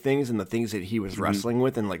building things and the things that he was wrestling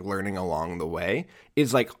with and like learning along the way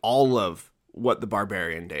is like all of what the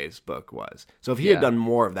Barbarian Days book was. So if he had done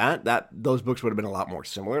more of that those books would have been a lot more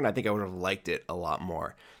similar, and I think I would have liked it a lot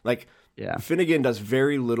more. Like, Finnegan does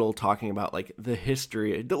very little talking about like the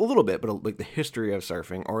history, a little bit, but like the history of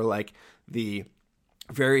surfing or like the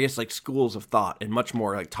various like schools of thought, and much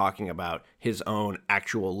more like talking about his own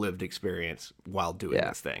actual lived experience while doing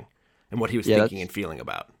this thing and what he was thinking and feeling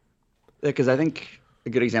about. Because I think a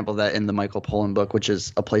good example of that in the Michael Pollan book, which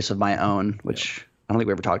is A Place of My Own, which I don't think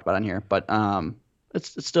we ever talked about on here, but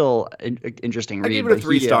it's still an interesting read. I gave it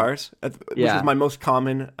 3 stars, which is my most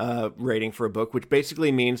common rating for a book, which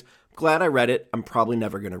basically means glad I read it. I'm probably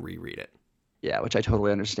never going to reread it. Yeah, which I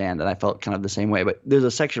totally understand, and I felt kind of the same way. But there's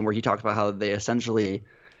a section where he talks about how they essentially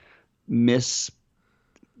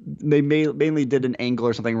they mainly did an angle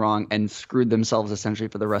or something wrong and screwed themselves essentially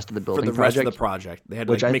for the rest of the building project. For the rest of the project. They had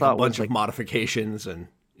to make a bunch of modifications and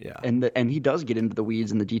and he does get into the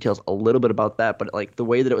weeds and the details a little bit about that, but like the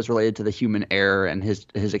way that it was related to the human error and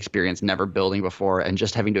his experience never building before and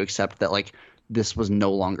just having to accept that like this was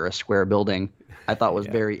no longer a square building, I thought was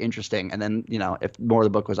very interesting. And then, if more of the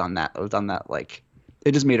book was on that, like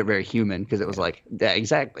it just made it very human, because it was like, yeah,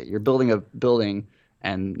 exactly. You're building a building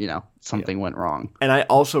and, something went wrong. And I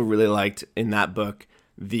also really liked in that book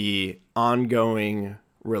the ongoing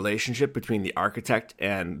relationship between the architect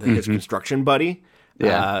and his construction buddy.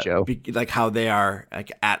 Joe. Like how they are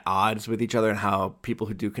like at odds with each other, and how people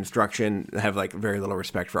who do construction have like very little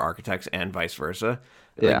respect for architects and vice versa.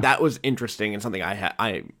 Like, that was interesting and something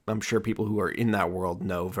I'm sure people who are in that world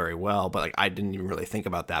know very well, but like I didn't even really think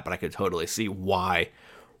about that, but I could totally see why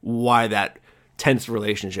that tense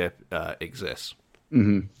relationship exists.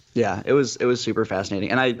 Mm-hmm. Yeah, it was super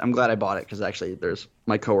fascinating, and I'm glad I bought it, because actually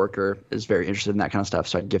my coworker is very interested in that kind of stuff,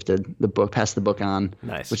 so I passed the book on.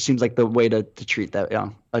 Nice. Which seems like the way to treat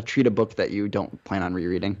that. Treat a book that you don't plan on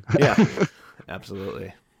rereading. Yeah,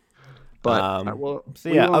 absolutely. But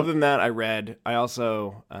other than that, I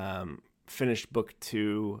also finished book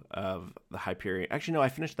 2 of the Hyperion. Actually, no, I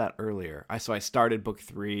finished that earlier. I started book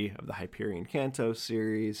 3 of the Hyperion Canto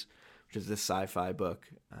series, which is this sci-fi book.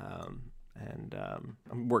 And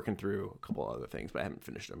I'm working through a couple other things, but I haven't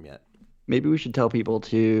finished them yet. Maybe we should tell people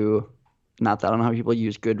to, not that I don't know how people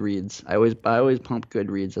use Goodreads. I always pump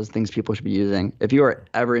Goodreads as things people should be using. If you are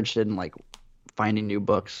ever interested in like finding new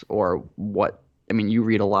books or you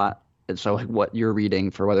read a lot, and so like what you're reading,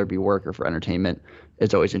 for whether it be work or for entertainment,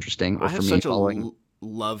 it's always interesting. I have such a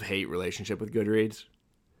love-hate relationship with Goodreads.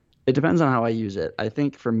 It depends on how I use it. I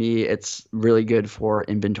think for me, it's really good for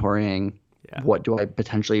inventorying. What do I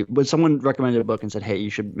potentially? When someone recommended a book and said, "Hey, you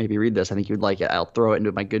should maybe read this. I think you'd like it." I'll throw it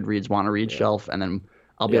into my Goodreads want to read shelf, and then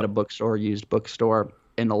I'll be at a used bookstore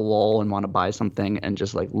in a lull and want to buy something, and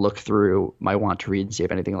just like look through my want to read and see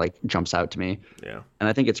if anything like jumps out to me. Yeah. And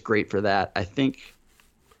I think it's great for that. I think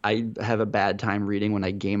I have a bad time reading when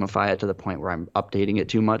I gamify it to the point where I'm updating it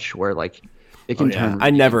too much, where like it can turn.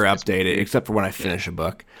 I never update it except for when I finish a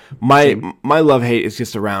book. My love-hate is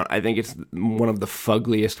just around. I think it's one of the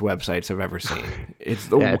fuggliest websites I've ever seen.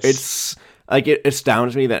 It's like, it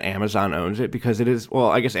astounds me that Amazon owns it, because it is. Well,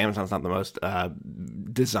 I guess Amazon's not the most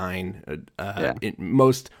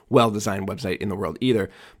most well-designed website in the world either.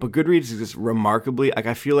 But Goodreads is just remarkably, like,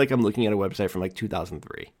 I feel like I'm looking at a website from like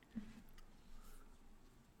 2003.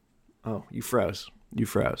 Oh, you froze.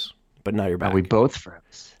 But now you're back. We both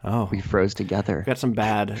froze. Oh, we froze together. Got some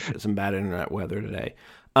bad internet weather today.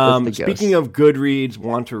 What's the Speaking ghost? of Goodreads,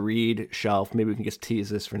 want to read shelf, maybe we can just tease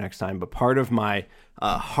this for next time. But part of my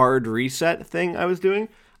hard reset thing I was doing,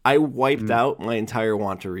 I wiped out my entire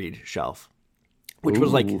want to read shelf, which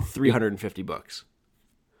was like Ooh. 350 books.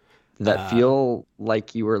 Did that feel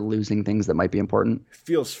like you were losing things that might be important?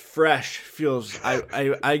 Feels fresh. Feels.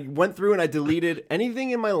 I went through and I deleted anything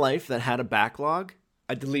in my life that had a backlog.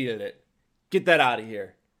 I deleted it. Get that out of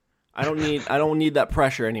here. I don't need that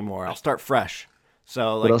pressure anymore. I'll start fresh.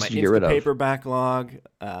 So like else my did you get rid of? Instapaper backlog.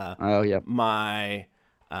 Oh yeah. My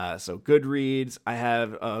so Goodreads. I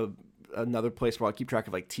have another place where I'll keep track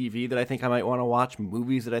of like TV that I think I might want to watch,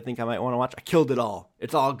 movies that I think I might want to watch. I killed it all.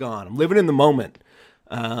 It's all gone. I'm living in the moment.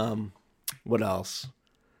 What else?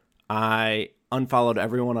 I unfollowed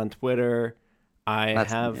everyone on Twitter.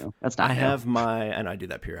 That's new. That's not I new. have my, and I do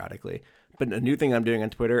that periodically. But a new thing I'm doing on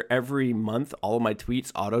Twitter, every month, all of my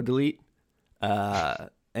tweets auto delete.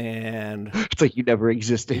 And It's like you never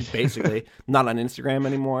existed. basically, not on Instagram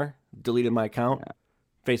anymore. Deleted my account.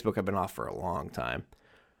 Facebook, I've been off for a long time.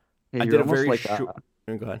 Yeah, I you're did a almost very like short.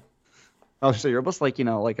 Go ahead. oh, so you're almost like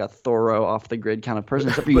like a thorough off the grid kind of person.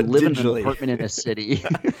 Except for you But live in digitally. an apartment in a city.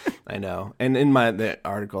 I know. And in the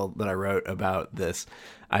article that I wrote about this,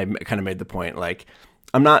 I kind of made the point, like,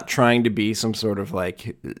 I'm not trying to be some sort of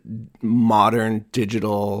like modern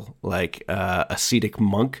digital, like ascetic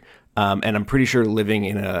monk. And I'm pretty sure living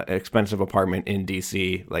in an expensive apartment in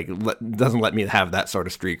DC, like, doesn't let me have that sort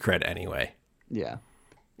of street cred anyway. Yeah.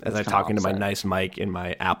 As That's I kinda talk into my offset. nice mic in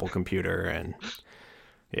my Apple computer, and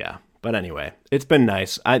yeah. But anyway, it's been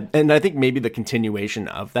nice. I think maybe the continuation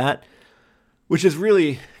of that, which is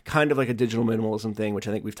really kind of like a digital minimalism thing, which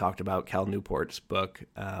I think we've talked about, Cal Newport's book.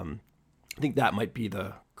 I think that might be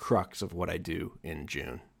the crux of what I do in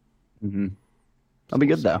June. That'll be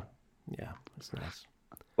good though. Yeah, that's nice.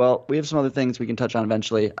 Well, we have some other things we can touch on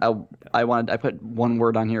eventually. I put one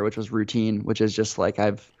word on here, which was routine, which is just like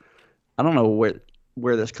I don't know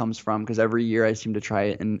where this comes from, because every year I seem to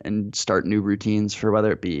try and start new routines for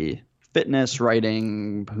whether it be fitness,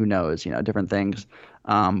 writing, who knows, different things.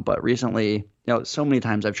 But recently, so many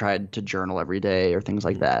times I've tried to journal every day or things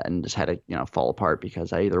like that and just had to, fall apart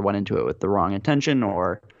because I either went into it with the wrong intention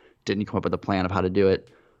or didn't come up with a plan of how to do it.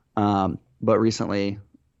 But recently,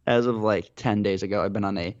 as of like 10 days ago, I've been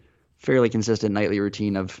on a fairly consistent nightly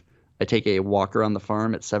routine of I take a walk around the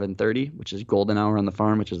farm at 7:30, which is golden hour on the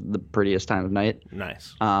farm, which is the prettiest time of night.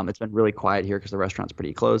 Nice. It's been really quiet here because the restaurant's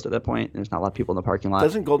pretty closed at that point. There's not a lot of people in the parking lot.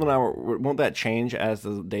 Doesn't golden hour, won't that change as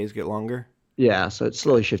the days get longer? Yeah, so it's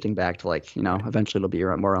slowly shifting back to like, eventually it'll be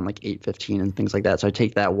more around like 8:15 and things like that. So I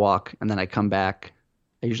take that walk and then I come back.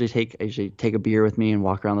 I usually take a beer with me and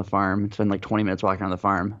walk around the farm, spend like 20 minutes walking around the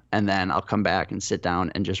farm, and then I'll come back and sit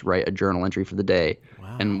down and just write a journal entry for the day.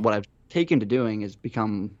 Wow. And what I've taken to doing is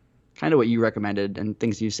become kind of what you recommended and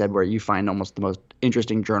things you said, where you find almost the most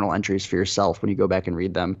interesting journal entries for yourself when you go back and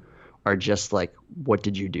read them are just like, what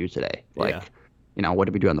did you do today? Like, what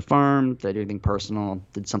did we do on the farm? Did I do anything personal?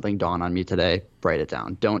 Did something dawn on me today? Write it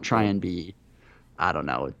down. Don't try and be, I don't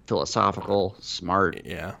know, philosophical, smart,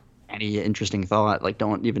 Yeah. any interesting thought. Like,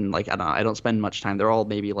 don't even like, I don't know. I don't spend much time. They're all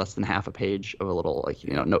maybe less than half a page of a little like,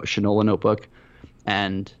 Shinola notebook.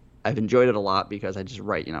 And I've enjoyed it a lot because I just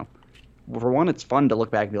write, for one, it's fun to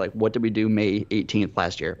look back and be like, what did we do May 18th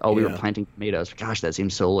last year? Oh, we were Yeah. planting tomatoes. Gosh, that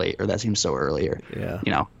seems so late, or that seems so early, or,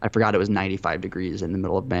 Yeah. I forgot it was 95 degrees in the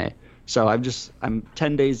middle of May. So I'm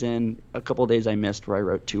 10 days in, a couple of days I missed where I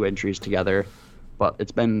wrote 2 entries together, but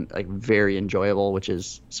it's been like very enjoyable, which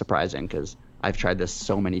is surprising because I've tried this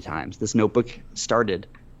so many times. This notebook started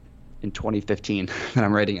in 2015 that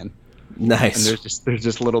I'm writing in. Nice. And there's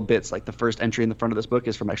just little bits, like the first entry in the front of this book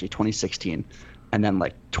is from actually 2016, and then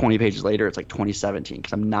like 20 pages later it's like 2017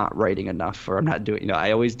 because I'm not writing enough, or I'm not doing.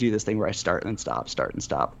 I always do this thing where I start and then stop, start and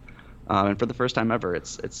stop. And for the first time ever,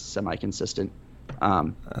 it's semi-consistent.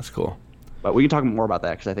 That's cool. But we can talk more about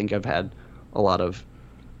that because I think I've had a lot of,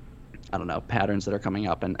 I don't know, patterns that are coming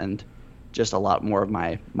up, and just a lot more of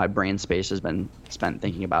my brain space has been spent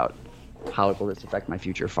thinking about how will this affect my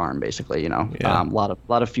future farm, basically. Yeah. A lot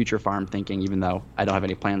of future farm thinking, even though I don't have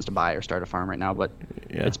any plans to buy or start a farm right now, but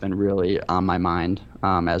Yeah. it's been really on my mind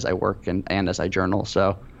as I work and as I journal.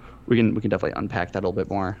 So we can definitely unpack that a little bit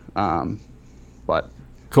more. But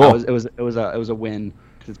Cool. it was a win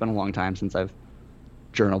because it's been a long time since I've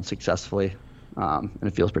journaled successfully, and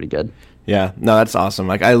it feels pretty good. Yeah, no, that's awesome.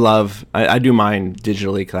 Like, I do mine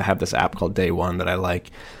digitally because I have this app called Day One that I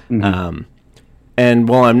like. And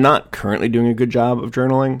while I'm not currently doing a good job of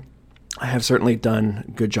journaling, I have certainly done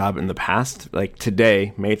a good job in the past. Like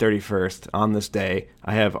today, May 31st, on this day,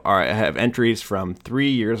 I have entries from 3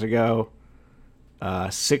 years ago,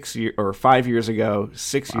 5 years ago,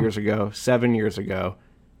 6 years ago, 7 years ago,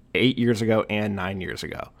 8 years ago, and 9 years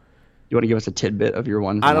ago. You want to give us a tidbit of your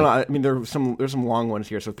ones? I don't know. I mean, there's some long ones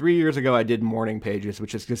here. So 3 years ago, I did morning pages,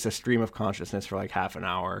 which is just a stream of consciousness for like half an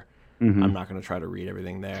hour. Mm-hmm. I'm not going to try to read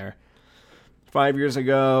everything there. 5 years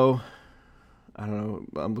ago, I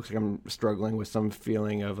don't know. Looks like I'm struggling with some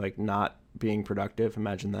feeling of like not being productive.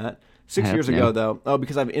 Imagine that. 6 years ago, though,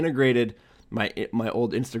 because I've integrated my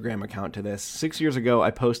old Instagram account to this. 6 years ago,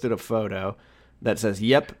 I posted a photo that says,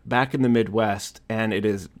 "Yep, back in the Midwest," and it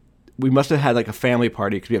is. We must have had like a family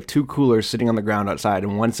party because we have 2 coolers sitting on the ground outside,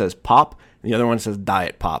 and one says pop, and the other one says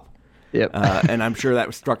diet pop. Yep. And I'm sure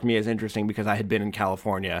that struck me as interesting because I had been in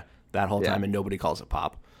California that whole time, and nobody calls it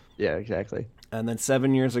pop. Yeah, exactly. And then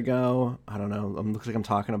 7 years ago, I don't know, it looks like I'm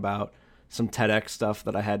talking about some TEDx stuff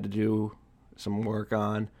that I had to do some work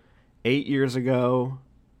on. 8 years ago,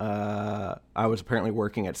 I was apparently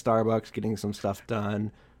working at Starbucks, getting some stuff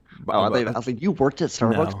done. I was like, you worked at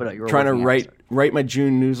Starbucks, but you were trying to write my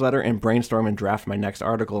June newsletter and brainstorm and draft my next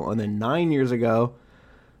article. And then 9 years ago,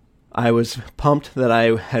 I was pumped that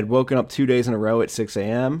I had woken up 2 days in a row at 6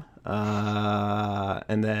 a.m.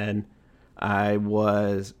 And then I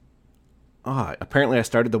was... apparently I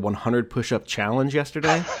started the 100 push-up challenge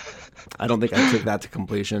yesterday. I don't think I took that to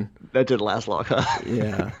completion. That didn't last long, huh?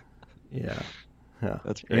 Yeah.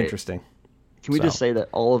 That's great. Interesting. Can we just say that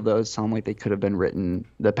all of those sound like they could have been written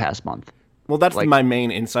the past month? Well, that's my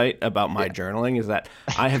main insight about my journaling is that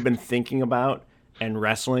I have been thinking about and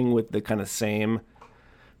wrestling with the kind of same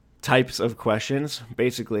types of questions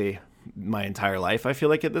basically my entire life, I feel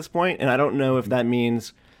like, at this point. And I don't know if that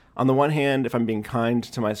means, on the one hand, if I'm being kind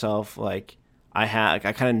to myself, like I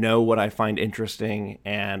kind of know what I find interesting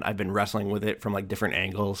and I've been wrestling with it from like different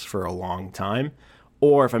angles for a long time.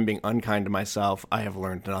 Or if I'm being unkind to myself, I have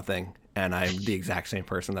learned nothing and I'm the exact same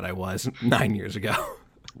person that I was 9 years ago.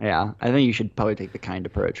 Yeah, I think you should probably take the kind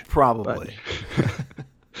approach. Probably.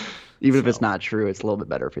 Even if it's not true, it's a little bit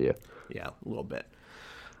better for you. Yeah, a little bit.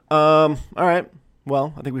 All right.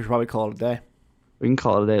 Well, I think we should probably call it a day. We can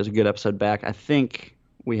call it a day. It was a good episode back. I think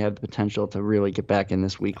we have the potential to really get back in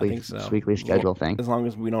this weekly schedule thing. As long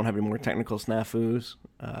as we don't have any more technical snafus,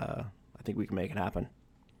 I think we can make it happen.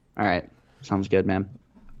 All right. Sounds good, man.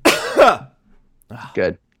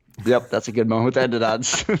 Good. Yep, that's a good moment to end it on.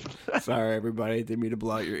 Sorry, everybody. Didn't mean to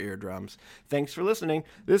blow out your eardrums. Thanks for listening.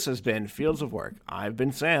 This has been Fields of Work. I've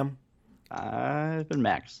been Sam. I've been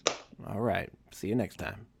Max. All right. See you next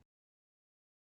time.